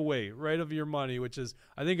right away, right of your money, which is,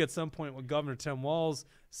 I think, at some point what Governor Tim Walz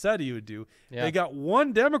said he would do. They got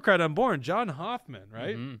one Democrat on board, John Hoffman,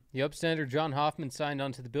 right? Yep, Senator John Hoffman signed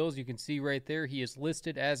onto the bills. You can see right there he is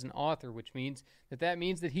listed as an author, which means that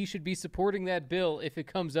means that he should be supporting that bill if it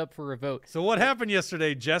comes up for a vote. So what happened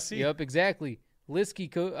yesterday, Jesse? Yep, exactly. Liskey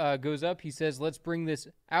goes up. He says, let's bring this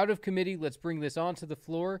out of committee. Let's bring this onto the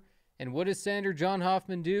floor. And what does Senator John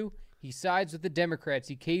Hoffman do? He sides with the Democrats.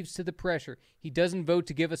 He caves to the pressure. He doesn't vote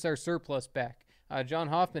to give us our surplus back. John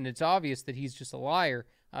Hoffman, it's obvious that he's just a liar,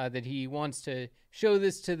 that he wants to show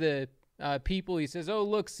this to the people. He says, oh,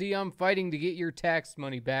 look, see, I'm fighting to get your tax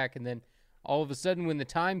money back. And then all of a sudden, when the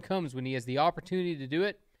time comes, when he has the opportunity to do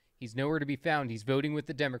it, he's nowhere to be found. He's voting with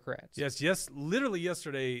the Democrats. Yes. Literally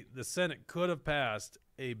yesterday, the Senate could have passed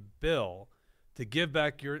a bill to give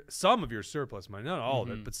back some of your surplus money, not all of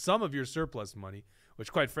it, but some of your surplus money, which,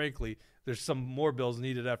 quite frankly, there's some more bills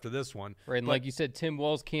needed after this one. Right, and like you said, Tim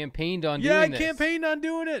Walz campaigned on doing this. Yeah, campaigned on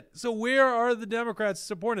doing it. So where are the Democrats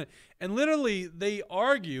supporting it? And literally, they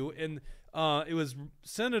argue, and it was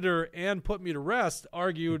Senator Ann Put Me to Rest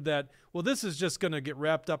argued that, well, this is just going to get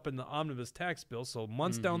wrapped up in the omnibus tax bill. So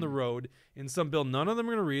months down the road, in some bill none of them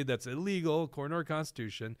are going to read, that's illegal according to our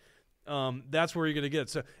Constitution, that's where you're going to get it.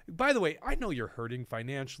 So, by the way, I know you're hurting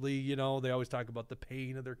financially. They always talk about the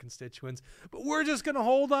pain of their constituents, but we're just going to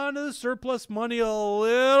hold on to the surplus money a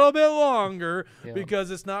little bit longer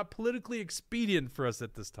because it's not politically expedient for us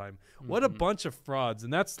at this time. What a bunch of frauds.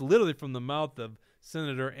 And that's literally from the mouth of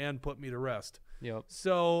Senator Ann Put Me to Rest.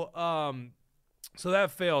 So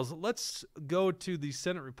that fails. Let's go to the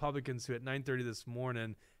Senate Republicans who at 9:30 this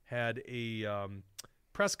morning had a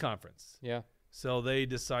press conference. So they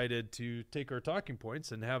decided to take our talking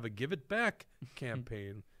points and have a Give It Back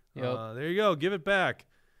campaign. There you go. Give it back.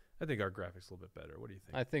 I think our graphics a little bit better. What do you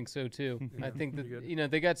think? I think so, too. I think that,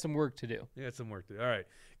 they got some work to do. They got some work to do. All right.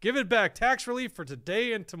 Give it back. Tax relief for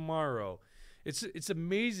today and tomorrow. It's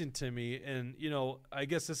amazing to me. And, I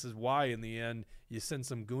guess this is why, in the end, you send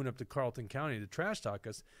some goon up to Carlton County to trash talk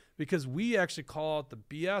us, because we actually call out the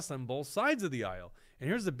BS on both sides of the aisle. And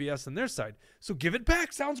here's the BS on their side. So give it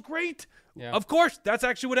back. Sounds great. Of course, that's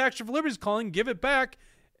actually what Action for Liberty is calling give it back.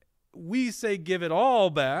 We say give it all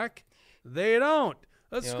back. They don't.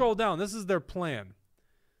 Let's scroll down. This is their plan.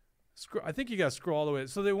 I think you got to scroll all the way.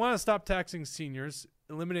 So they want to stop taxing seniors,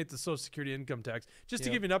 eliminate the Social Security income tax. Just to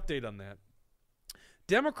give you an update on that.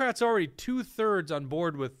 Democrats are already 2/3 on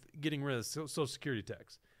board with getting rid of the Social Security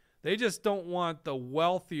tax. They just don't want the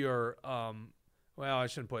wealthier, well, I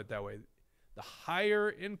shouldn't put it that way. The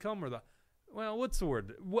higher income or what's the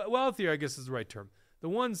word? Wealthier, I guess is the right term. The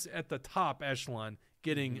ones at the top echelon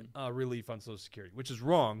getting relief on Social Security, which is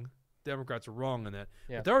wrong. Democrats are wrong on that.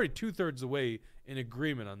 But they're already 2/3 away in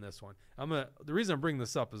agreement on this one. The reason I'm bringing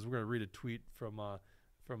this up is we're going to read a tweet from a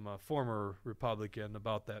former Republican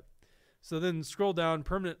about that. So then scroll down,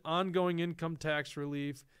 permanent ongoing income tax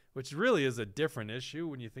relief, which really is a different issue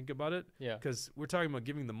when you think about it. Because we're talking about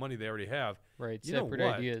giving the money they already have. Right, separate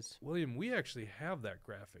ideas. William, we actually have that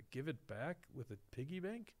graphic. Give it back with a piggy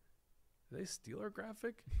bank? Did they steal our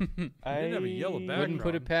graphic? I didn't have a yellow background. Wouldn't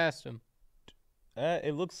put it past them.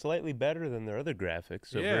 It looks slightly better than their other graphics,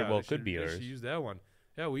 so very well could be ours. They should use that one.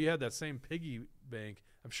 Yeah, we had that same piggy bank.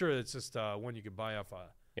 I'm sure it's just one you could buy off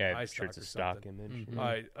I'm sure it's a stock image. All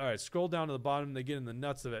right. Scroll down to the bottom. They get in the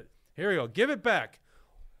nuts of it. Here we go. Give it back.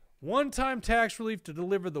 One-time tax relief to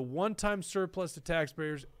deliver the one-time surplus to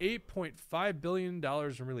taxpayers. $8.5 billion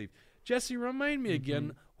in relief. Jesse, remind me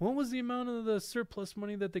again. What was the amount of the surplus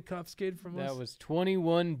money that they confiscated from us? That was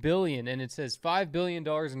 $21 billion, and it says $5 billion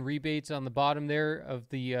in rebates on the bottom there of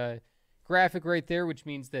the graphic right there, which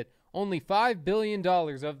means that Only $5 billion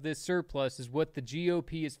of this surplus is what the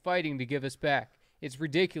GOP is fighting to give us back. It's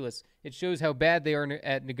ridiculous. It shows how bad they are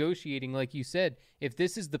at negotiating, like you said. If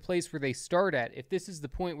this is the place where they start at, if this is the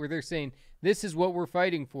point where they're saying, this is what we're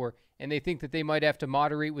fighting for, and they think that they might have to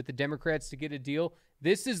moderate with the Democrats to get a deal,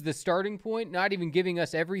 this is the starting point, not even giving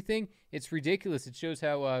us everything. It's ridiculous. It shows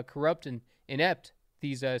how corrupt and inept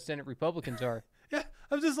these Senate Republicans are. Yeah,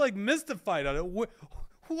 I'm just like mystified on it.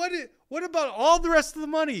 What about all the rest of the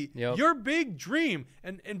money? Yep. Your big dream,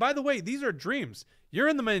 and by the way, these are dreams. You're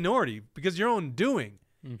in the minority because your own doing.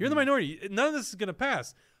 You're in the minority. None of this is going to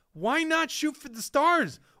pass. Why not shoot for the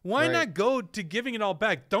stars? Why not go to giving it all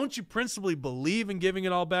back? Don't you principally believe in giving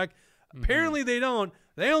it all back? Apparently they don't.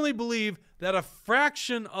 They only believe that a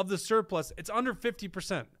fraction of the surplus, it's under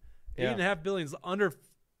 50%. Yeah. $8.5 billion is under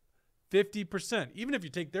 50%. Even if you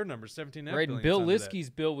take their numbers, 17.5 Right, billion. and Bill Liskey's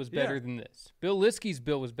bill was better than this. Bill Liskey's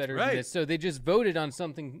bill was better than this. So they just voted on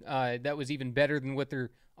something that was even better than what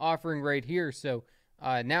they're offering right here. So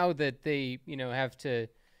now that they, have to,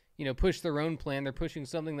 push their own plan, they're pushing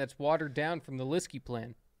something that's watered down from the Liskey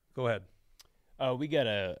plan. Go ahead. We got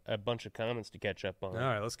a bunch of comments to catch up on. All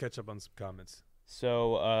right, let's catch up on some comments.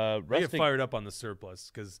 So, I get Rustic, fired up on the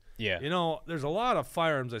surplus because, there's a lot of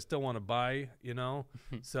firearms I still want to buy,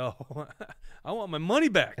 so I want my money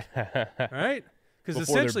back, right? Because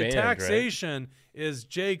Before they're essentially banned, right? taxation is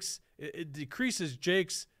it decreases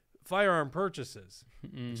Jake's firearm purchases,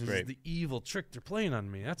 which is Right. the evil trick they're playing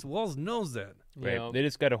on me. Wells knows that. right? Yep. They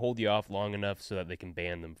just got to hold you off long enough so that they can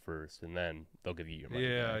ban them first, and then they'll give you your money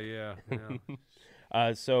back.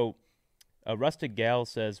 Yeah. So, Rustic Gal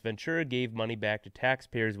says Ventura gave money back to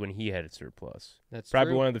taxpayers when he had a surplus. That's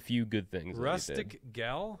Probably true. one of the few good things. that he did. Rustic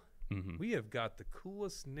Gal, Mhm. we have got the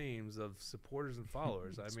coolest names of supporters and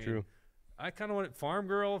followers. I mean, true. I kind of want Farm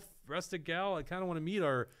Girl, Rustic Gal. I kind of want to meet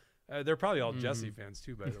our. They're probably all Jesse fans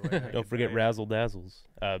too, by the way. Don't forget Razzle Dazzles.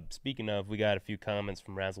 Speaking of, we got a few comments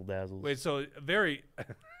from Razzle Dazzles. Wait, so very,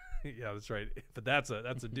 yeah, that's right. But that's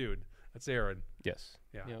a dude. That's Aaron. Yes.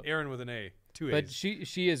 Yeah, Yep. Aaron with an A, two A's. But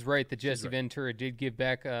she is right that Jesse right. Ventura did give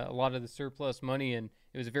back a lot of the surplus money, and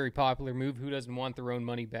it was a very popular move. Who doesn't want their own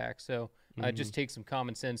money back? So it just takes some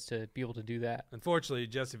common sense to be able to do that. Unfortunately,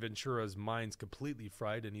 Jesse Ventura's mind's completely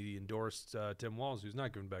fried, and he endorsed Tim Walz, who's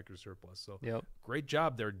not giving back your surplus. So Yep. great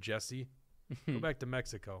job there, Jesse. Go back to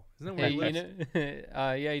Mexico. Isn't that Hey, where he lives?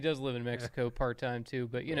 yeah, he does live in Mexico part-time too.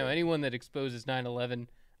 But, anyone that exposes 9/11,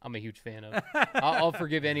 I'm a huge fan of. I'll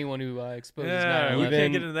forgive anyone who exposes Yeah, 9/11. we Even-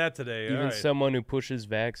 can't get into that today. All Even right. someone who pushes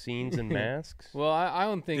vaccines and masks. Well, I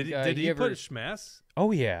don't think Did he ever. push masks?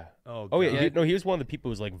 Oh yeah. Oh, Oh yeah. God. He was one of the people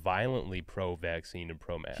who was like violently pro-vaccine and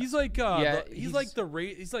pro-mask. He's like Yeah, he's like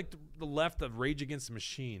the left of Rage Against the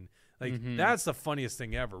Machine. Like Mm-hmm. that's the funniest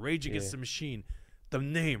thing ever. Rage Against the Machine, the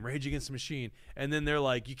name Rage Against the Machine, and then they're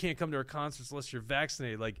like, you can't come to our concerts unless you're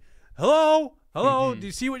vaccinated. Like, hello, do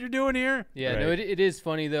you see what you're doing here? Yeah, no, it is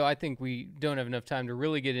funny, though. I think we don't have enough time to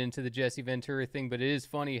really get into the Jesse Ventura thing, but it is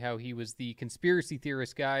funny how he was the conspiracy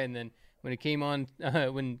theorist guy, and then when it came on,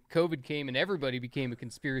 when COVID came and everybody became a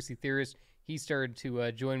conspiracy theorist, he started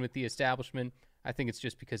to join with the establishment. I think it's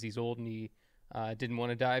just because he's old and he didn't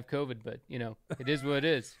want to die of COVID, but, it is what it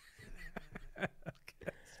is.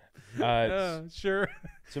 Sure.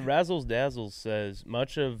 So Razzles Dazzles says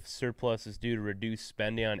much of surplus is due to reduced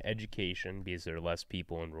spending on education because there are less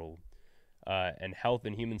people enrolled, and health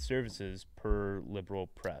and human services per liberal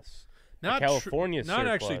press. Not California not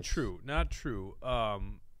actually surplus- true. Not true.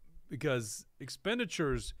 Because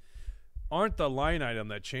expenditures aren't the line item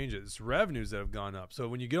that changes. It's revenues that have gone up. So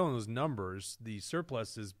when you get on those numbers, the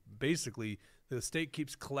surplus is basically the state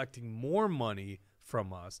keeps collecting more money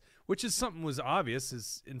from us, which is something was obvious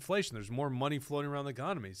is inflation. There's more money floating around the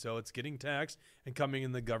economy, so it's getting taxed and coming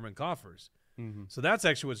in the government coffers. Mm-hmm. So that's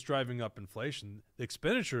actually what's driving up inflation. The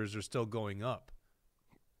expenditures are still going up.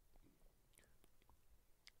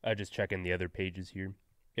 Just checking the other pages here.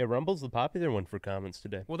 Yeah, Rumble's the popular one for comments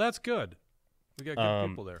today. Well, that's good. We got good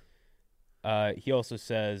people there. He also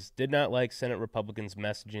says, did not like Senate Republicans'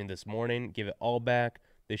 messaging this morning. Give it all back.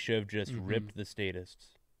 They should have just ripped the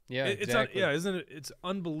statists. Yeah, Exactly. Isn't it? It's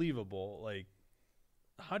unbelievable. Like,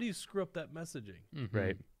 how do you screw up that messaging?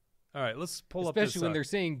 Right. All right, let's pull up this. Especially when they're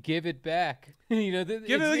saying "give it back." Give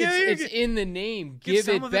it's in the name. Give Give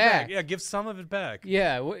some it of back. Yeah, give some of it back.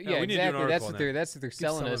 Yeah, we need to do an exactly. That's article what on they're that. that's what they're Give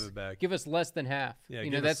selling some us. of it back. Give us less than half. Yeah, you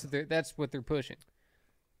give know us- that's what they're pushing.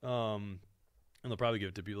 And they'll probably give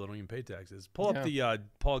it to people that don't even pay taxes. Pull up the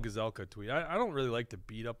Paul Gazelka tweet. I don't really like to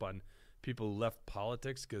beat up on people who left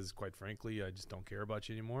politics because, quite frankly, I just don't care about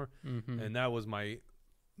you anymore. And that was my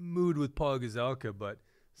mood with Paul Gazelka, but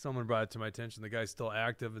someone brought it to my attention. The guy's still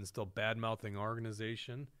active and still bad-mouthing our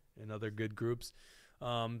organization and other good groups.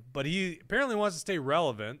 But he apparently wants to stay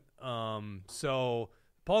relevant. So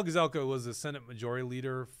Paul Gazelka was the Senate Majority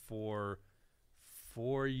Leader for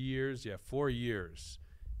 4 years. Yeah, 4 years.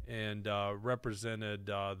 And represented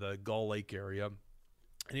the Gull Lake area.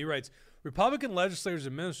 And he writes, Republican legislators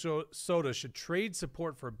in Minnesota should trade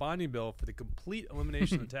support for a bonding bill for the complete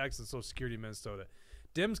elimination of tax and Social Security in Minnesota.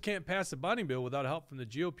 Dems can't pass a bonding bill without help from the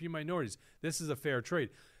GOP minorities. This is a fair trade.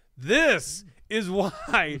 This is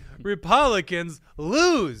why Republicans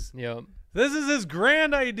lose. Yep. This is his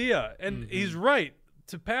grand idea. And he's right.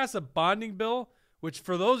 To pass a bonding bill, which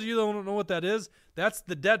for those of you that don't know what that is, that's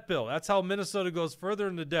the debt bill. That's how Minnesota goes further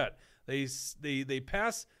into debt. They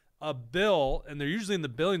pass a bill, and they're usually in the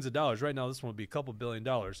billions of dollars. Right now, this one will be a couple $1 billion.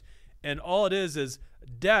 And all it is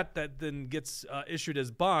debt that then gets issued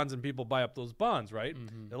as bonds, and people buy up those bonds, right?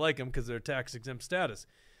 They like them because they're tax-exempt status.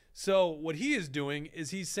 So what he is doing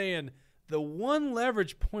is he's saying the one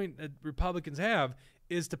leverage point that Republicans have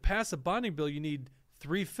is to pass a bonding bill, you need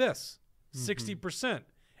 3/5, 60%.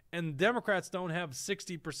 And Democrats don't have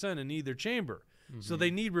 60% in either chamber. So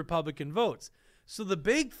they need Republican votes. So the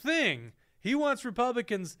big thing he wants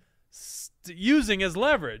Republicans using as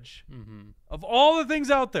leverage of all the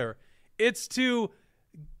things out there, it's to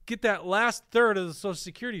get that last third of the Social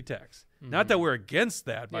Security tax. Not that we're against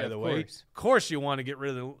that, by the way. Of course you want to get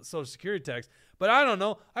rid of the Social Security tax. But I don't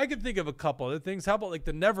know. I could think of a couple other things. How about like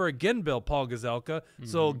the Never Again bill, Paul Gazelka,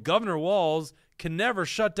 so Governor Walz can never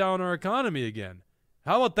shut down our economy again?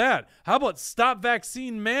 How about that? How about stop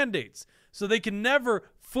vaccine mandates so they can never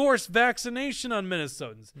force vaccination on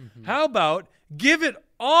Minnesotans? How about give it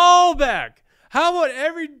all back? How about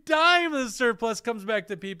every dime of the surplus comes back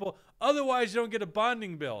to people? Otherwise, you don't get a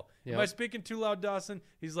bonding bill. Am I speaking too loud, Dawson?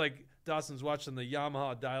 He's like, Dawson's watching the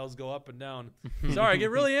Yamaha dials go up and down. Sorry, I get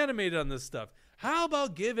really animated on this stuff. How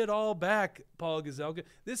about give it all back, Paul Gazelka?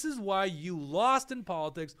 This is why you lost in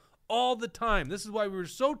politics all the time. This is why we were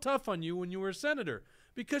so tough on you when you were a senator,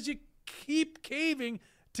 because you keep caving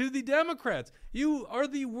to the Democrats. You are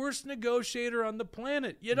the worst negotiator on the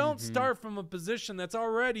planet. You don't start from a position that's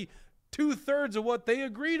already 2/3 of what they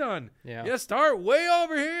agreed on. You start way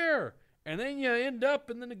over here, and then you end up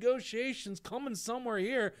in the negotiations coming somewhere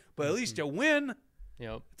here, but at least you win.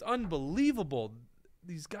 It's unbelievable.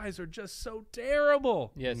 These guys are just so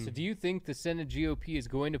terrible. Yeah, so do you think the Senate GOP is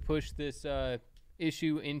going to push this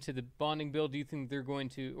issue into the bonding bill? Do you think they're going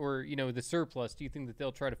to, or, the surplus, do you think that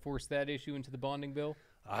they'll try to force that issue into the bonding bill?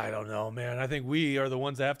 I don't know, man. I think we are the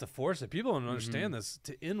ones that have to force it. People don't understand this.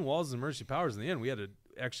 To end Walz and emergency powers, in the end, we had to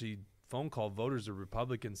actually phone call voters of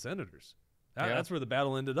Republican senators. That's where the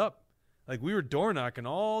battle ended up. Like, we were door knocking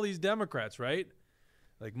all these Democrats, right?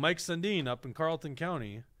 Like Mike Sundin up in Carlton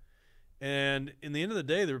County. And in the end of the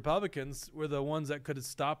day, the Republicans were the ones that could have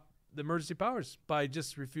stopped the emergency powers by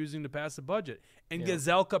just refusing to pass the budget. And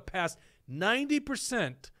Gazelka passed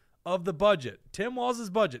 90% of the budget. Tim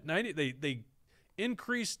Walz's budget, they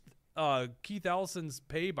increased Keith Allison's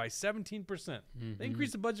pay by 17%. They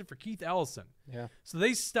increased the budget for Keith Allison. So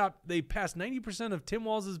they passed 90% of Tim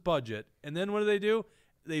Walz's budget, and then what do?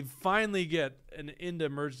 They finally get an end to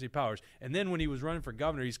emergency powers. And then when he was running for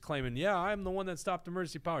governor, he's claiming, I'm the one that stopped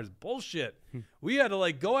emergency powers. Bullshit. We had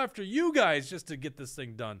to go after you guys just to get this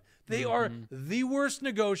thing done. They are the worst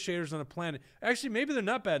negotiators on the planet. Actually, maybe they're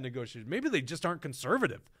not bad negotiators. Maybe they just aren't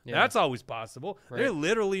conservative. That's always possible. Right. They're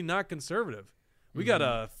literally not conservative. We got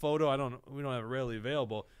a photo, we don't have it readily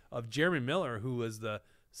available, of Jeremy Miller, who was the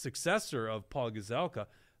successor of Paul Gazelka,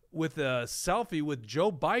 with a selfie with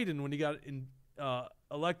Joe Biden when he got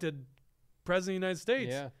elected president of the United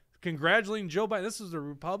States. Congratulating Joe Biden. This was a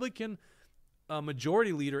Republican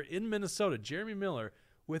majority leader in Minnesota, Jeremy Miller,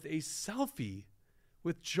 with a selfie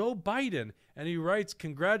with Joe Biden. And he writes,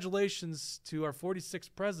 "Congratulations to our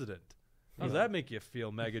 46th president." How does that make you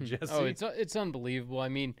feel, Mega Jesse? It's unbelievable. I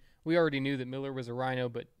mean, we already knew that Miller was a rhino,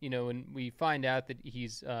 but, when we find out that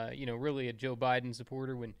he's, really a Joe Biden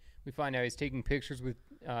supporter, when we find out he's taking pictures with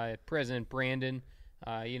President Brandon,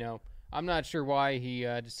 I'm not sure why he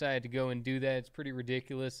decided to go and do that. It's pretty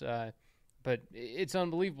ridiculous, but it's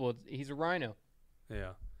unbelievable. He's a rhino.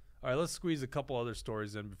 Yeah. All right, let's squeeze a couple other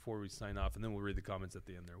stories in before we sign off, and then we'll read the comments at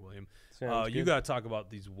the end there, William. You got to talk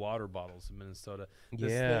about these water bottles in Minnesota.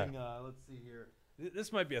 This thing, let's see here.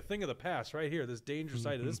 This might be a thing of the past right here, this dangerous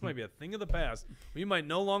item. This might be a thing of the past. We might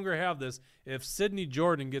no longer have this if Sydney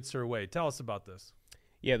Jordan gets her way. Tell us about this.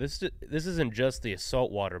 Yeah, this isn't just the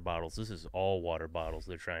assault water bottles. This is all water bottles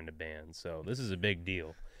they're trying to ban. So this is a big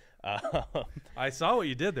deal. I saw what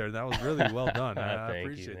you did there. That was really well done. I Thank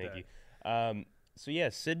appreciate you. So,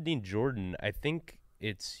 Sydney Jordan, I think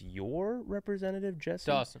it's your representative,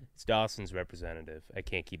 Jesse? Dawson. It's Dawson's representative. I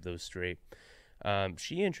can't keep those straight.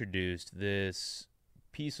 She introduced this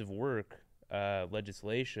piece of work,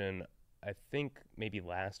 legislation, I think maybe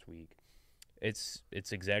last week. It's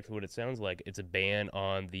exactly what it sounds like. It's a ban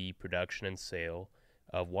on the production and sale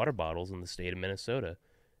of water bottles in the state of Minnesota,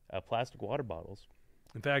 plastic water bottles.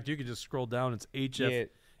 In fact, you could just scroll down. It's HF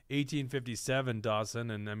 1857,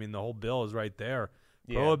 Dawson, and I mean the whole bill is right there.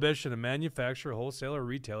 Yeah. Prohibition of manufacturer, wholesaler, or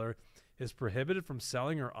retailer is prohibited from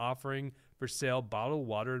selling or offering for sale bottled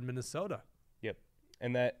water in Minnesota. Yep,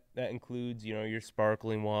 and that includes your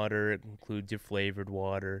sparkling water. It includes your flavored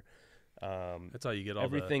water. That's how you get all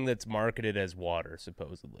everything that's marketed as water,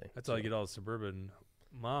 supposedly. That's how you get all the suburban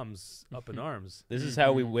moms up in arms. This is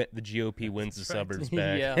how we win. The GOP wins the suburbs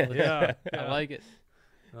back. Yeah, I like it.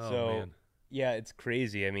 Oh, so, man. yeah, it's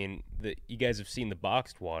crazy. I mean, you guys have seen the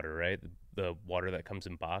boxed water, right? The water that comes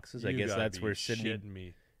in boxes. I guess that's where Sydney. Shitting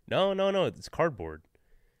me. No, it's cardboard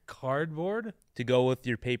Cardboard? to go with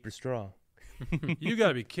your paper straw. You got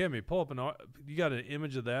to be kidding me. Pull up you got an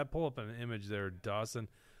image of that? Pull up an image there, Dawson.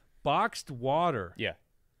 Boxed water. Yeah,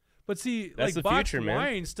 But see, That's the boxed future, man.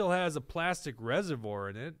 wine still has a plastic reservoir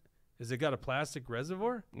in it. Has it got a plastic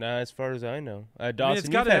reservoir? nah, as far as I know. I Dawson, mean, it's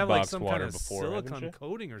got you've to had have like boxed some water kind of before, haven't silicone you?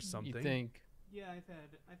 coating or something. You think? Yeah,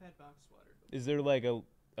 I've had boxed water. Is there like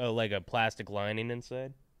a plastic lining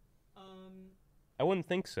inside? I wouldn't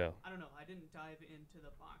think so. I don't know. I didn't dive into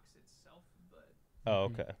the box itself, but Oh,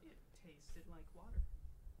 okay. it tasted like water.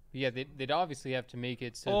 Yeah, they'd obviously have to make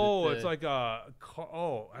it so Oh, that it's like a.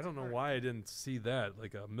 I don't know why I didn't see that.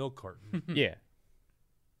 Like a milk carton. Yeah.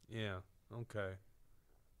 Yeah. Okay.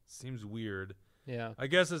 Seems weird. yeah. I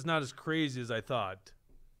guess it's not as crazy as I thought.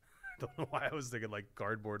 I don't know why I was thinking like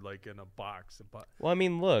cardboard, like in a box. Well, I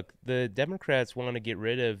mean, look, the Democrats want to get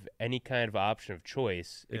rid of any kind of option of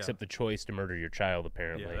choice, Yeah. except the choice to murder your child,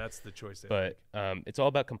 apparently. Yeah, that's the choice. They But it's all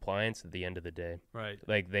about compliance at the end of the day. make. Right.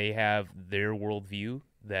 Like, they have their worldview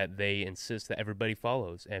that they insist that everybody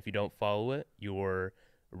follows. And if you don't follow it, you're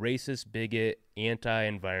racist, bigot,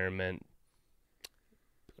 anti-environment.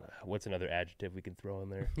 What's another adjective we can throw in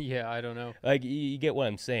there? Yeah, I don't know. Like, you get what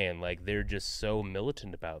I'm saying. Like, they're just so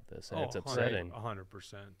militant about this, and it's 100%. upsetting.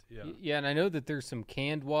 100%. Yeah. Yeah, and I know that there's some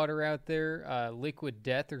canned water out there. Liquid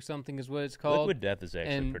Death or something is what it's called. Liquid Death is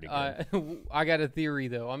actually and pretty good. I got a theory,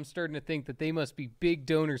 though. I'm starting to think that they must be big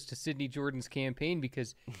donors to Sidney Jordan's campaign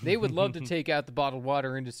because they would love to take out the bottled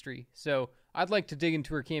water industry. So I'd like to dig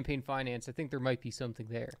into her campaign finance. I think there might be something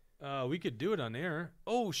there. We could do it on air.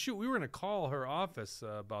 Oh, shoot. We were going to call her office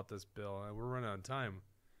about this bill. We're running out of time.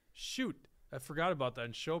 Shoot. I forgot about that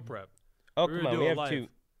in show prep. Oh, we were come gonna on. do We it have live. to.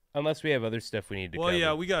 Unless we have other stuff we need to Well, cover.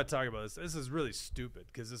 yeah, we got to talk about this. This is really stupid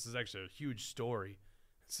because this is actually a huge story.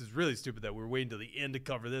 This is really stupid that we're waiting till the end to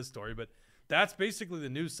cover this story, but that's basically the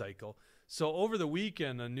news cycle. So over the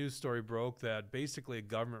weekend, a news story broke that basically a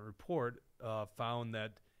government report found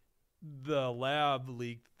that the lab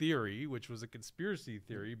leak theory, which was a conspiracy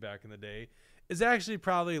theory back in the day, is actually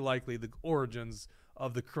probably likely the origins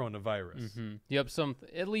of the coronavirus. Mm-hmm. Yep,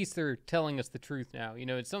 at least they're telling us the truth now. You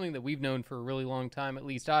know, it's something that we've known for a really long time. At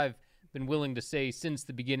least I've been willing to say since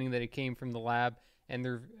the beginning that it came from the lab. And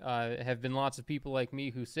there have been lots of people like me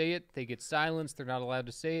who say it. They get silenced. They're not allowed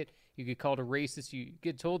to say it. You get called a racist. You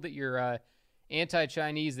get told that you're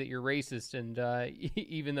anti-Chinese, that you're racist. And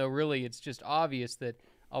even though really it's just obvious that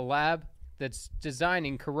a lab that's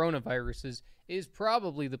designing coronaviruses is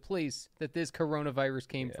probably the place that this coronavirus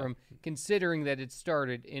came from, considering that it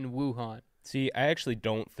started in Wuhan. See, I actually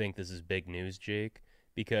don't think this is big news, Jake,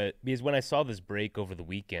 because when I saw this break over the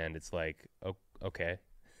weekend, it's like, oh, okay.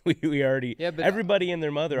 We already, Yeah, but everybody and their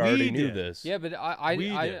mother already knew did. this. Yeah, but But the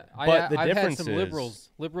I've had difference some is-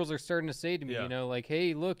 liberals are starting to say to me, Yeah. you know, like,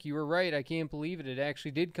 hey, look, you were right. I can't believe it. It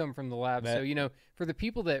actually did come from the lab. So, That- you know, for the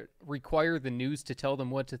people that require the news to tell them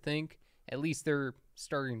what to think, at least they're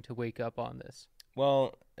starting to wake up on this.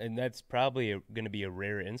 Well, and that's probably going to be a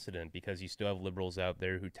rare incident because you still have liberals out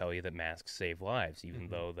there who tell you that masks save lives, even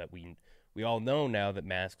though that we all know now that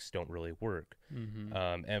masks don't really work. And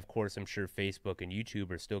of course, I'm sure Facebook and YouTube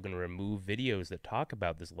are still going to remove videos that talk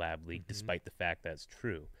about this lab leak, despite the fact that's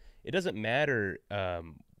true. It doesn't matter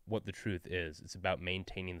what the truth is. It's about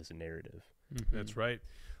maintaining this narrative. That's right.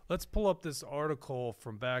 Let's pull up this article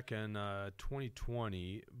from back in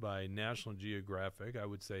 2020 by National Geographic. I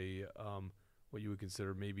would say what you would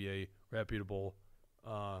consider maybe a reputable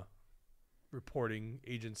reporting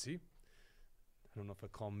agency. I don't know if I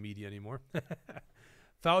call them media anymore.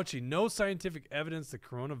 Fauci, no scientific evidence the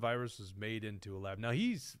coronavirus was made into a lab. Now,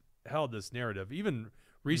 he's held this narrative, even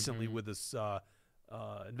recently with this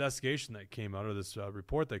investigation that came out, or this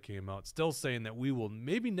report that came out, still saying that we will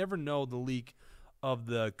maybe never know the leak of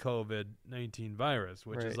the COVID-19 virus,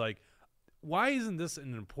 which is like, why isn't this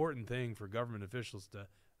an important thing for government officials to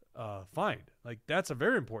find? Like, that's a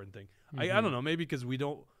very important thing. I don't know, maybe because we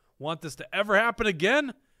don't want this to ever happen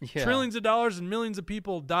again. Yeah. Trillions of dollars and millions of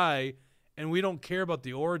people die, and we don't care about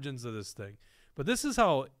the origins of this thing. But this is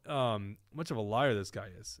how much of a liar this guy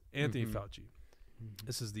is, Anthony Fauci.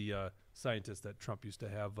 This is the scientist that Trump used to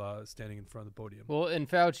have standing in front of the podium. Well, and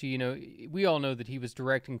Fauci, you know, we all know that he was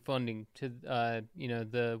directing funding to, you know,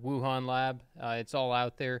 the Wuhan lab. It's all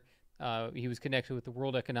out there. He was connected with the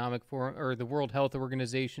World Economic Forum, or the World Health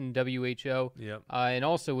Organization, WHO. Yep. And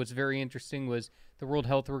also what's very interesting was the World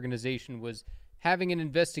Health Organization was having an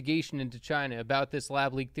investigation into China about this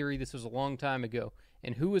lab leak theory. This was a long time ago.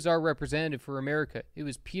 And who was our representative for America? It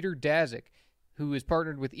was Peter Daszak, who is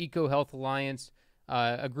partnered with EcoHealth Alliance,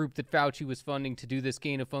 a group that Fauci was funding to do this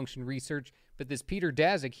gain-of-function research. But this Peter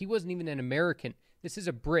Daszak, he wasn't even an American. This is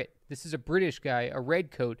a Brit. This is a British guy, a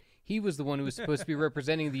redcoat. He was the one who was supposed to be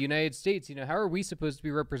representing the United States. You know, how are we supposed to be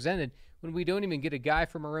represented when we don't even get a guy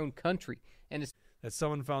from our own country? And it's that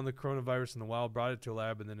someone found the coronavirus in the wild, brought it to a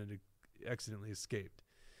lab, and then it accidentally escaped.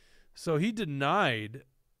 So he denied,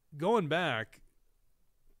 going back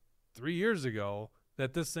 3 years ago,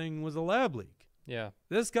 that this thing was a lab leak. yeah.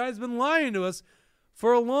 This guy's been lying to us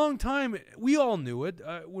for a long time. We all knew it.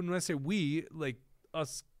 When I say we, like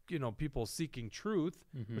us, you know, people seeking truth,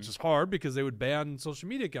 which is hard because they would ban social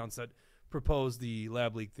media accounts that propose the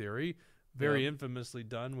lab leak theory. Very infamously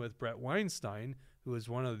done with Brett Weinstein, who is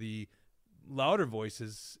one of the louder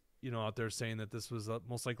voices, you know, out there saying that this was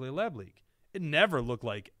most likely a lab leak. It never looked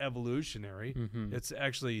like evolutionary. It's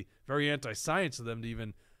actually very anti-science of them to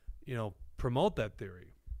even, you know, promote that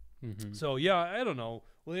theory. So, yeah, I don't know,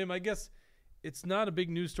 William. I guess it's not a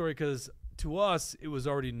big news story because to us it was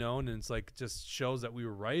already known, and it's like just shows that we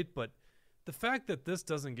were right. But the fact that this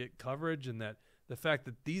doesn't get coverage, and that the fact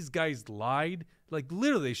that these guys lied, like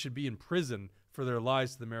literally they should be in prison for their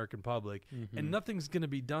lies to the American public, and nothing's going to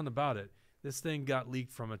be done about it. This thing got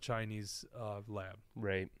leaked from a Chinese lab.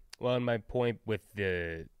 Right. Well, and my point with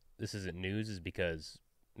this isn't news is because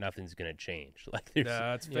nothing's going to change. Like,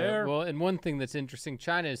 That's fair. Well, and one thing that's interesting,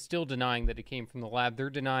 China is still denying that it came from the lab. They're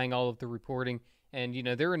denying all of the reporting. And, you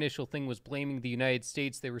know, their initial thing was blaming the United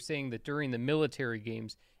States. They were saying that during the military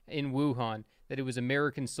games in Wuhan, that it was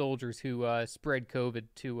American soldiers who spread COVID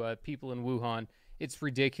to people in Wuhan. It's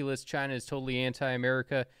ridiculous. China is totally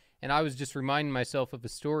anti-America. And I was just reminding myself of a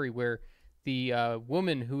story where the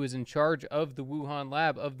woman who was in charge of the Wuhan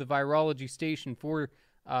lab, of the virology station for,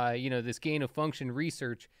 you know, this gain-of-function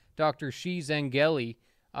research, Dr. Shi Zhengeli,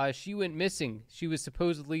 she went missing. She was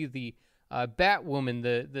supposedly the Batwoman,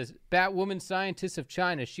 the Batwoman scientist of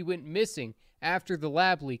China. She went missing after the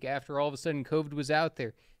lab leak, after all of a sudden COVID was out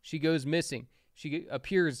there. She goes missing. She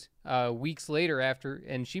appears weeks later after,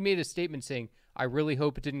 and she made a statement saying, I really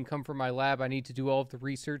hope it didn't come from my lab. I need to do all of the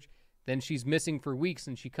research. Then she's missing for weeks,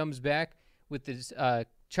 and she comes back with this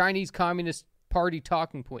Chinese Communist Party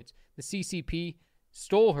talking points. The CCP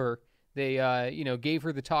stole her. They, you know, gave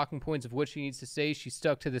her the talking points of what she needs to say. She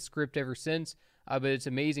stuck to the script ever since. But it's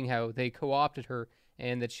amazing how they co-opted her,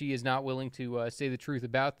 and that she is not willing to say the truth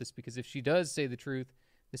about this, because if she does say the truth,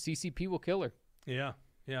 the CCP will kill her. Yeah,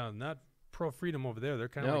 not pro-freedom over there. They're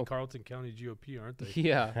kind of like Carlton County GOP, aren't they?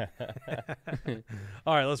 Yeah.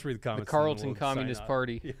 All right, let's read the The comments. Carlton Communist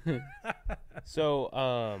Party.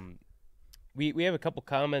 So, we have a couple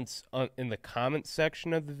comments in the comments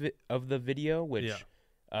section of the video, which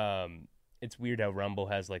it's weird how Rumble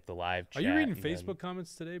has like the live chat. Are you reading Facebook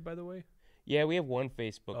comments today, by the way? Yeah, we have one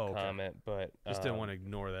Facebook comment, but just didn't want to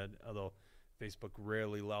ignore that. Although Facebook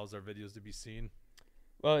rarely allows our videos to be seen.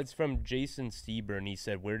 Well, it's from Jason Stieber, and he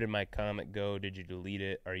said, "Where did my comment go? Did you delete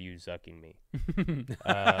it? Are you zucking me?"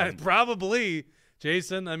 Probably,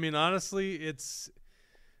 Jason. I mean, honestly, it's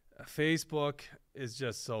Facebook is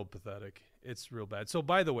just so pathetic. It's real bad. So,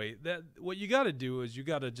 by the way, that what you got to do is you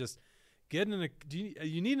got to just get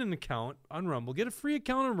you need an account on Rumble. Get a free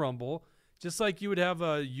account on Rumble, just like you would have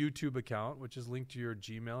a YouTube account, which is linked to your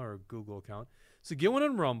Gmail or Google account. So get one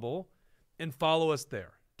on Rumble and follow us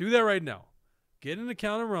there. Do that right now. Get an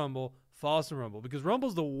account on Rumble, follow us on Rumble, because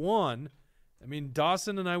Rumble's the one. I mean,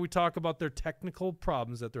 Dawson and I, we talk about their technical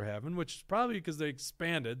problems that they're having, which is probably because they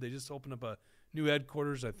expanded. They just opened up a new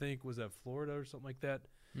headquarters, I think, was that Florida or something like that.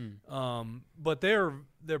 But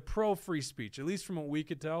they're pro free speech, at least from what we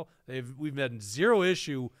could tell. We've had zero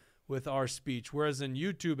issue with our speech, whereas in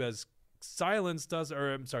YouTube has silenced us,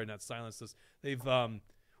 or I'm sorry, not silenced us. They've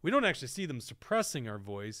we don't actually see them suppressing our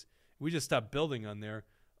voice. We just stopped building on there.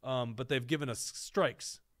 but they've given us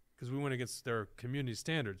strikes because we went against their community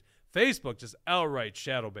standards. Facebook just outright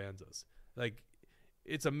shadow bans us. Like,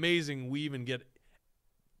 it's amazing we even get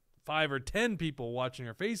 5 or 10 people watching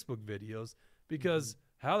our Facebook videos because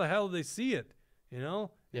how the hell do they see it? You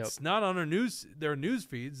know, it's not on their news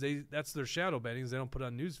feeds. That's their shadow bannings. They don't put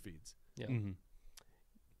on news feeds. Yeah. Mm-hmm.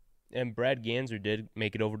 And Brad Ganser did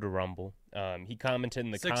make it over to Rumble. He commented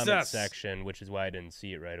in the comment section, which is why I didn't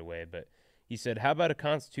see it right away. But he said, "How about a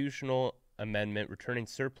constitutional amendment returning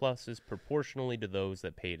surpluses proportionally to those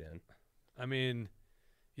that paid in?" I mean,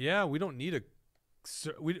 yeah, we don't need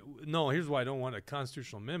here's why I don't want a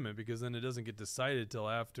constitutional amendment, because then it doesn't get decided till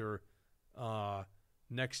after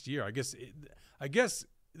next year. I guess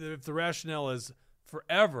if the rationale is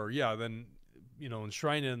forever, then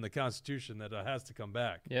enshrine it in the Constitution that it has to come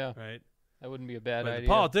back. Yeah, right. That wouldn't be a bad idea. idea.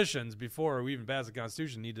 The politicians, before we even pass the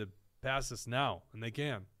Constitution, need to pass this now, and they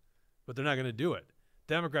can, but they're not going to do it.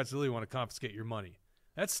 Democrats really want to confiscate your money.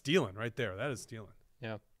 That's stealing right there. That is stealing.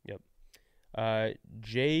 Yeah. Yep.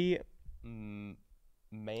 Jay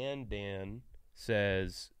Mandan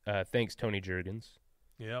says, "Thanks, Tony Jurgens."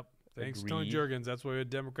 Yep. Thanks, Tony Jurgens. That's why we had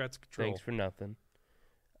Democrats control. Thanks for nothing.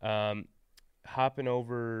 Hopping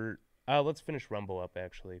over. Let's finish Rumble up,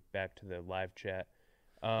 actually. Back to the live chat.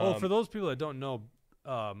 For those people that don't know,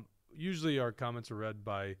 usually our comments are read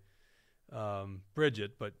by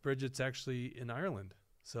Bridget, but Bridget's actually in Ireland,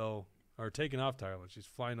 or taken off to Ireland. She's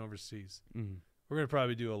flying overseas. Mm-hmm. We're going to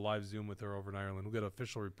probably do a live Zoom with her over in Ireland. We'll get an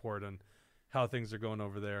official report on how things are going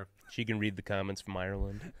over there. She can read the comments from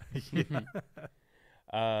Ireland.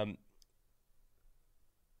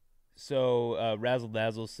 So Razzle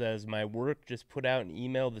Dazzle says, "My work just put out an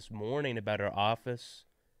email this morning about our office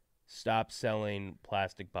stop selling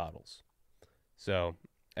plastic bottles." So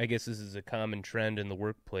I guess this is a common trend in the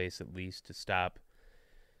workplace, at least, to stop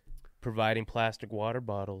providing plastic water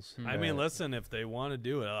bottles. I mean, listen, if they want to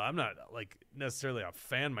do it, I'm not necessarily a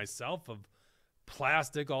fan myself of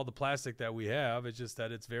plastic, all the plastic that we have. It's just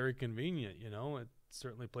that it's very convenient, It's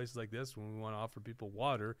certainly places like this, when we want to offer people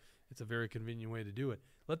water, it's a very convenient way to do it.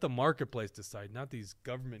 Let the marketplace decide, not these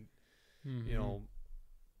government,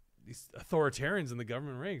 these authoritarians in the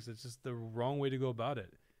government ranks. It's just the wrong way to go about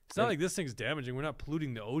it. It's not like this thing's damaging. We're not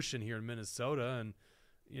polluting the ocean here in Minnesota, and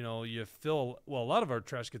a lot of our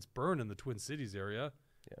trash gets burned in the Twin Cities area.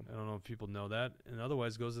 Yeah. I don't know if people know that, and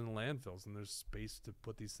otherwise goes in the landfills, and there's space to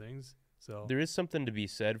put these things. So there is something to be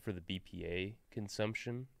said for the BPA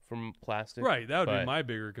consumption from plastic. Right, that would be my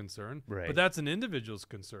bigger concern. Right. But that's an individual's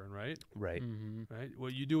concern, right? Right. Mm-hmm. Right.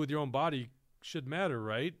 What you do with your own body should matter,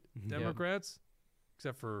 right? Democrats?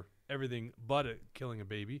 Except for everything but killing a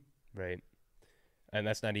baby. Right. And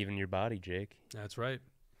that's not even your body, Jake. That's right.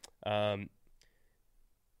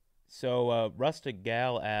 So Rustic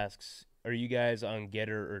Gal asks, "Are you guys on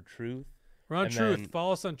Getter or Truth?" We're on Truth.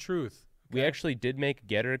 Follow us on Truth. Okay. We actually did make a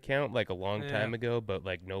Getter account a long time ago, but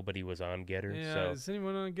nobody was on Getter. Yeah, so. Is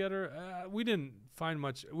anyone on Getter? We didn't find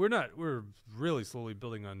much. We're really slowly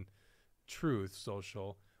building on Truth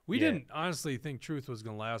Social. We didn't honestly think Truth was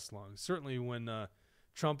going to last long. Certainly when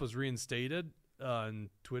Trump was reinstated on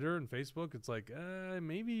Twitter and Facebook, it's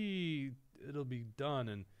maybe it'll be done.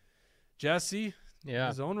 And Jesse,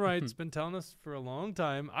 his own right, has been telling us for a long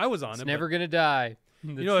time. I was on it. It's never going to die.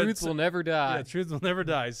 The truth will never die. Yeah, truth will never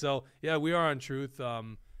die. So, we are on Truth.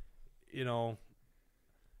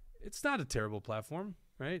 It's not a terrible platform,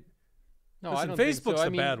 right? No, Listen, I don't think Facebook's so. a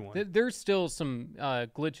bad one. There's still some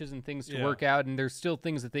glitches and things to work out, and there's still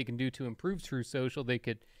things that they can do to improve Truth Social. They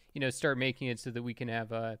could, start making it so that we can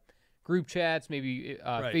have group chats, maybe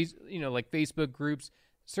like Facebook groups.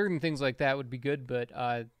 Certain things like that would be good, but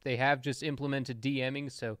they have just implemented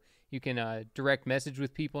DMing, so you can direct message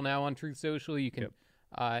with people now on Truth Social. You can,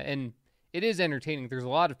 and it is entertaining. There's a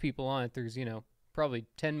lot of people on it. There's probably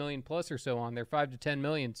 10 million plus or so on there, 5 to 10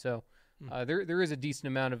 million. So there is a decent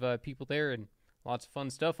amount of people there, and lots of fun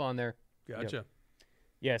stuff on there. Gotcha. Yep.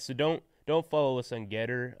 Yeah, so don't follow us on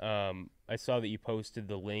Getter. I saw that you posted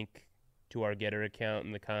the link to our Getter account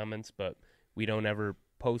in the comments, but we don't ever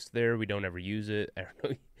post there. We don't ever use it. I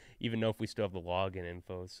don't even know if we still have the login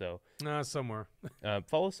info. So somewhere.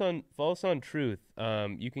 follow us on Truth.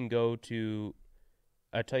 You can go to.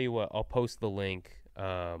 I tell you what, I'll post the link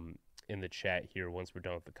in the chat here once we're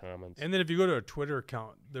done with the comments. And then if you go to our Twitter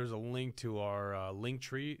account, there's a link to our link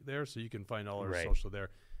tree there, so you can find all our social there.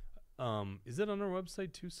 Is it on our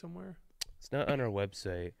website too somewhere? It's not on our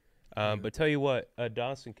website. But tell you what,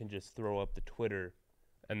 Dawson can just throw up the Twitter,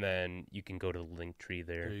 and then you can go to the link tree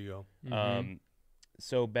there. There you go. Mm-hmm.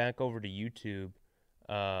 So back over to YouTube,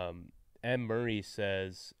 M. Murray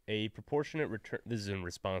says, "A proportionate return." This is in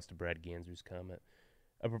response to Brad Ganser's comment.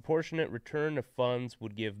 A proportionate return of funds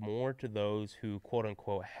would give more to those who,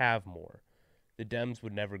 quote-unquote, have more. The Dems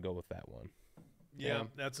would never go with that one. Yeah,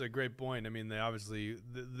 that's a great point. I mean, they obviously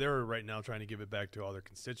they're right now trying to give it back to all their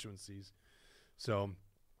constituencies. So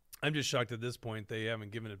I'm just shocked at this point they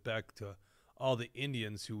haven't given it back to all the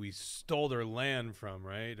Indians who we stole their land from,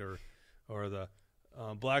 right? Or the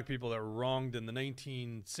black people that were wronged in the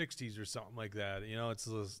 1960s or something like that. You know, it's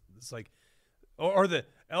like, or the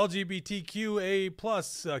LGBTQA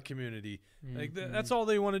plus community. Like that's all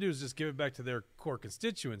they want to do is just give it back to their core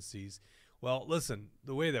constituencies. Well, listen,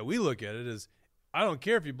 the way that we look at it is, I don't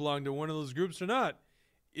care if you belong to one of those groups or not.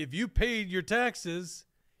 If you paid your taxes,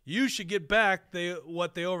 you should get back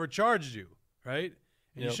what they overcharged you, right?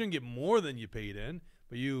 And you shouldn't get more than you paid in,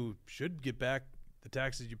 but you should get back the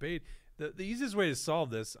taxes you paid. The easiest way to solve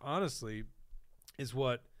this, honestly, is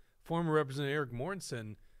what former Representative Eric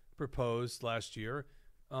Mortensen proposed last year,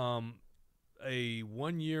 a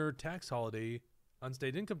 1-year tax holiday on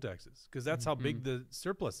state income taxes, because that's how big the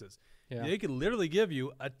surplus is. Yeah. They could literally give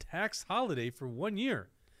you a tax holiday for 1 year.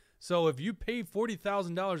 So if you pay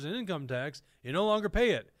 $40,000 in income tax, you no longer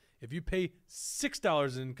pay it. If you pay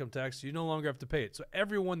 $6 in income tax, you no longer have to pay it. So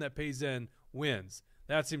everyone that pays in wins.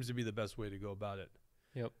 That seems to be the best way to go about it.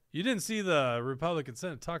 Yep. You didn't see the Republican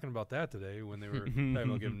Senate talking about that today when they were talking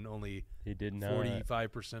about giving only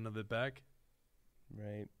 45% of it back.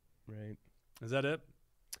 Right. Is that it?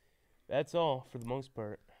 That's all for the most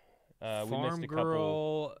part. We missed Farm a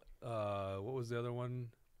Girl. couple. What was the other one?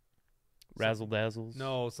 Razzle Dazzles.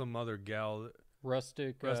 No, some other gal.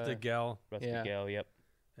 Rustic gal. Rustic Gal, yep.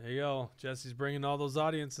 There you go. Jesse's bringing all those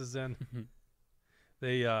audiences in.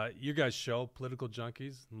 You guys show Political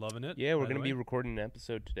Junkies, loving it. Yeah, we're going to be recording an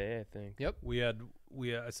episode today, I think. Yep.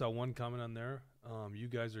 I saw one comment on there. You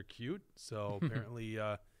guys are cute. So apparently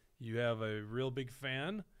you have a real big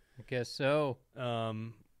fan. I guess so.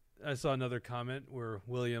 I saw another comment where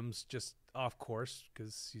William's just off course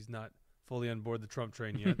because he's not fully on board the Trump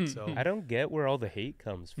train yet. So I don't get where all the hate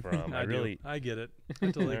comes from. I get it. I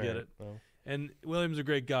totally get it. Well. And William's a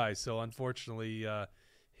great guy. So unfortunately,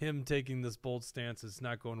 him taking this bold stance is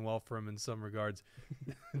not going well for him in some regards.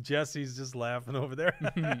 Jesse's just laughing over there.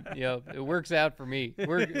 Yep, it works out for me.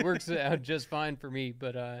 Works out just fine for me.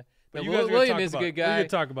 But William is a good guy. What are you going to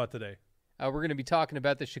talk about today? We're going to be talking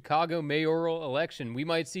about the Chicago mayoral election. We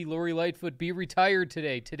might see Lori Lightfoot be retired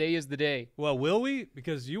today. Today is the day. Well, will we?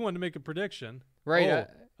 Because you wanted to make a prediction. Right.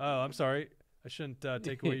 I'm sorry. I shouldn't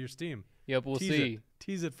take away your steam. Yep, we'll see.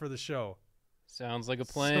 Tease it for the show. Sounds like a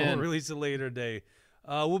plan. So we'll release it later today.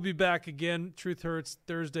 We'll be back again. Truth Hurts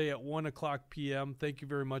Thursday at 1:00 p.m. Thank you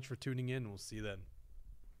very much for tuning in. We'll see you then.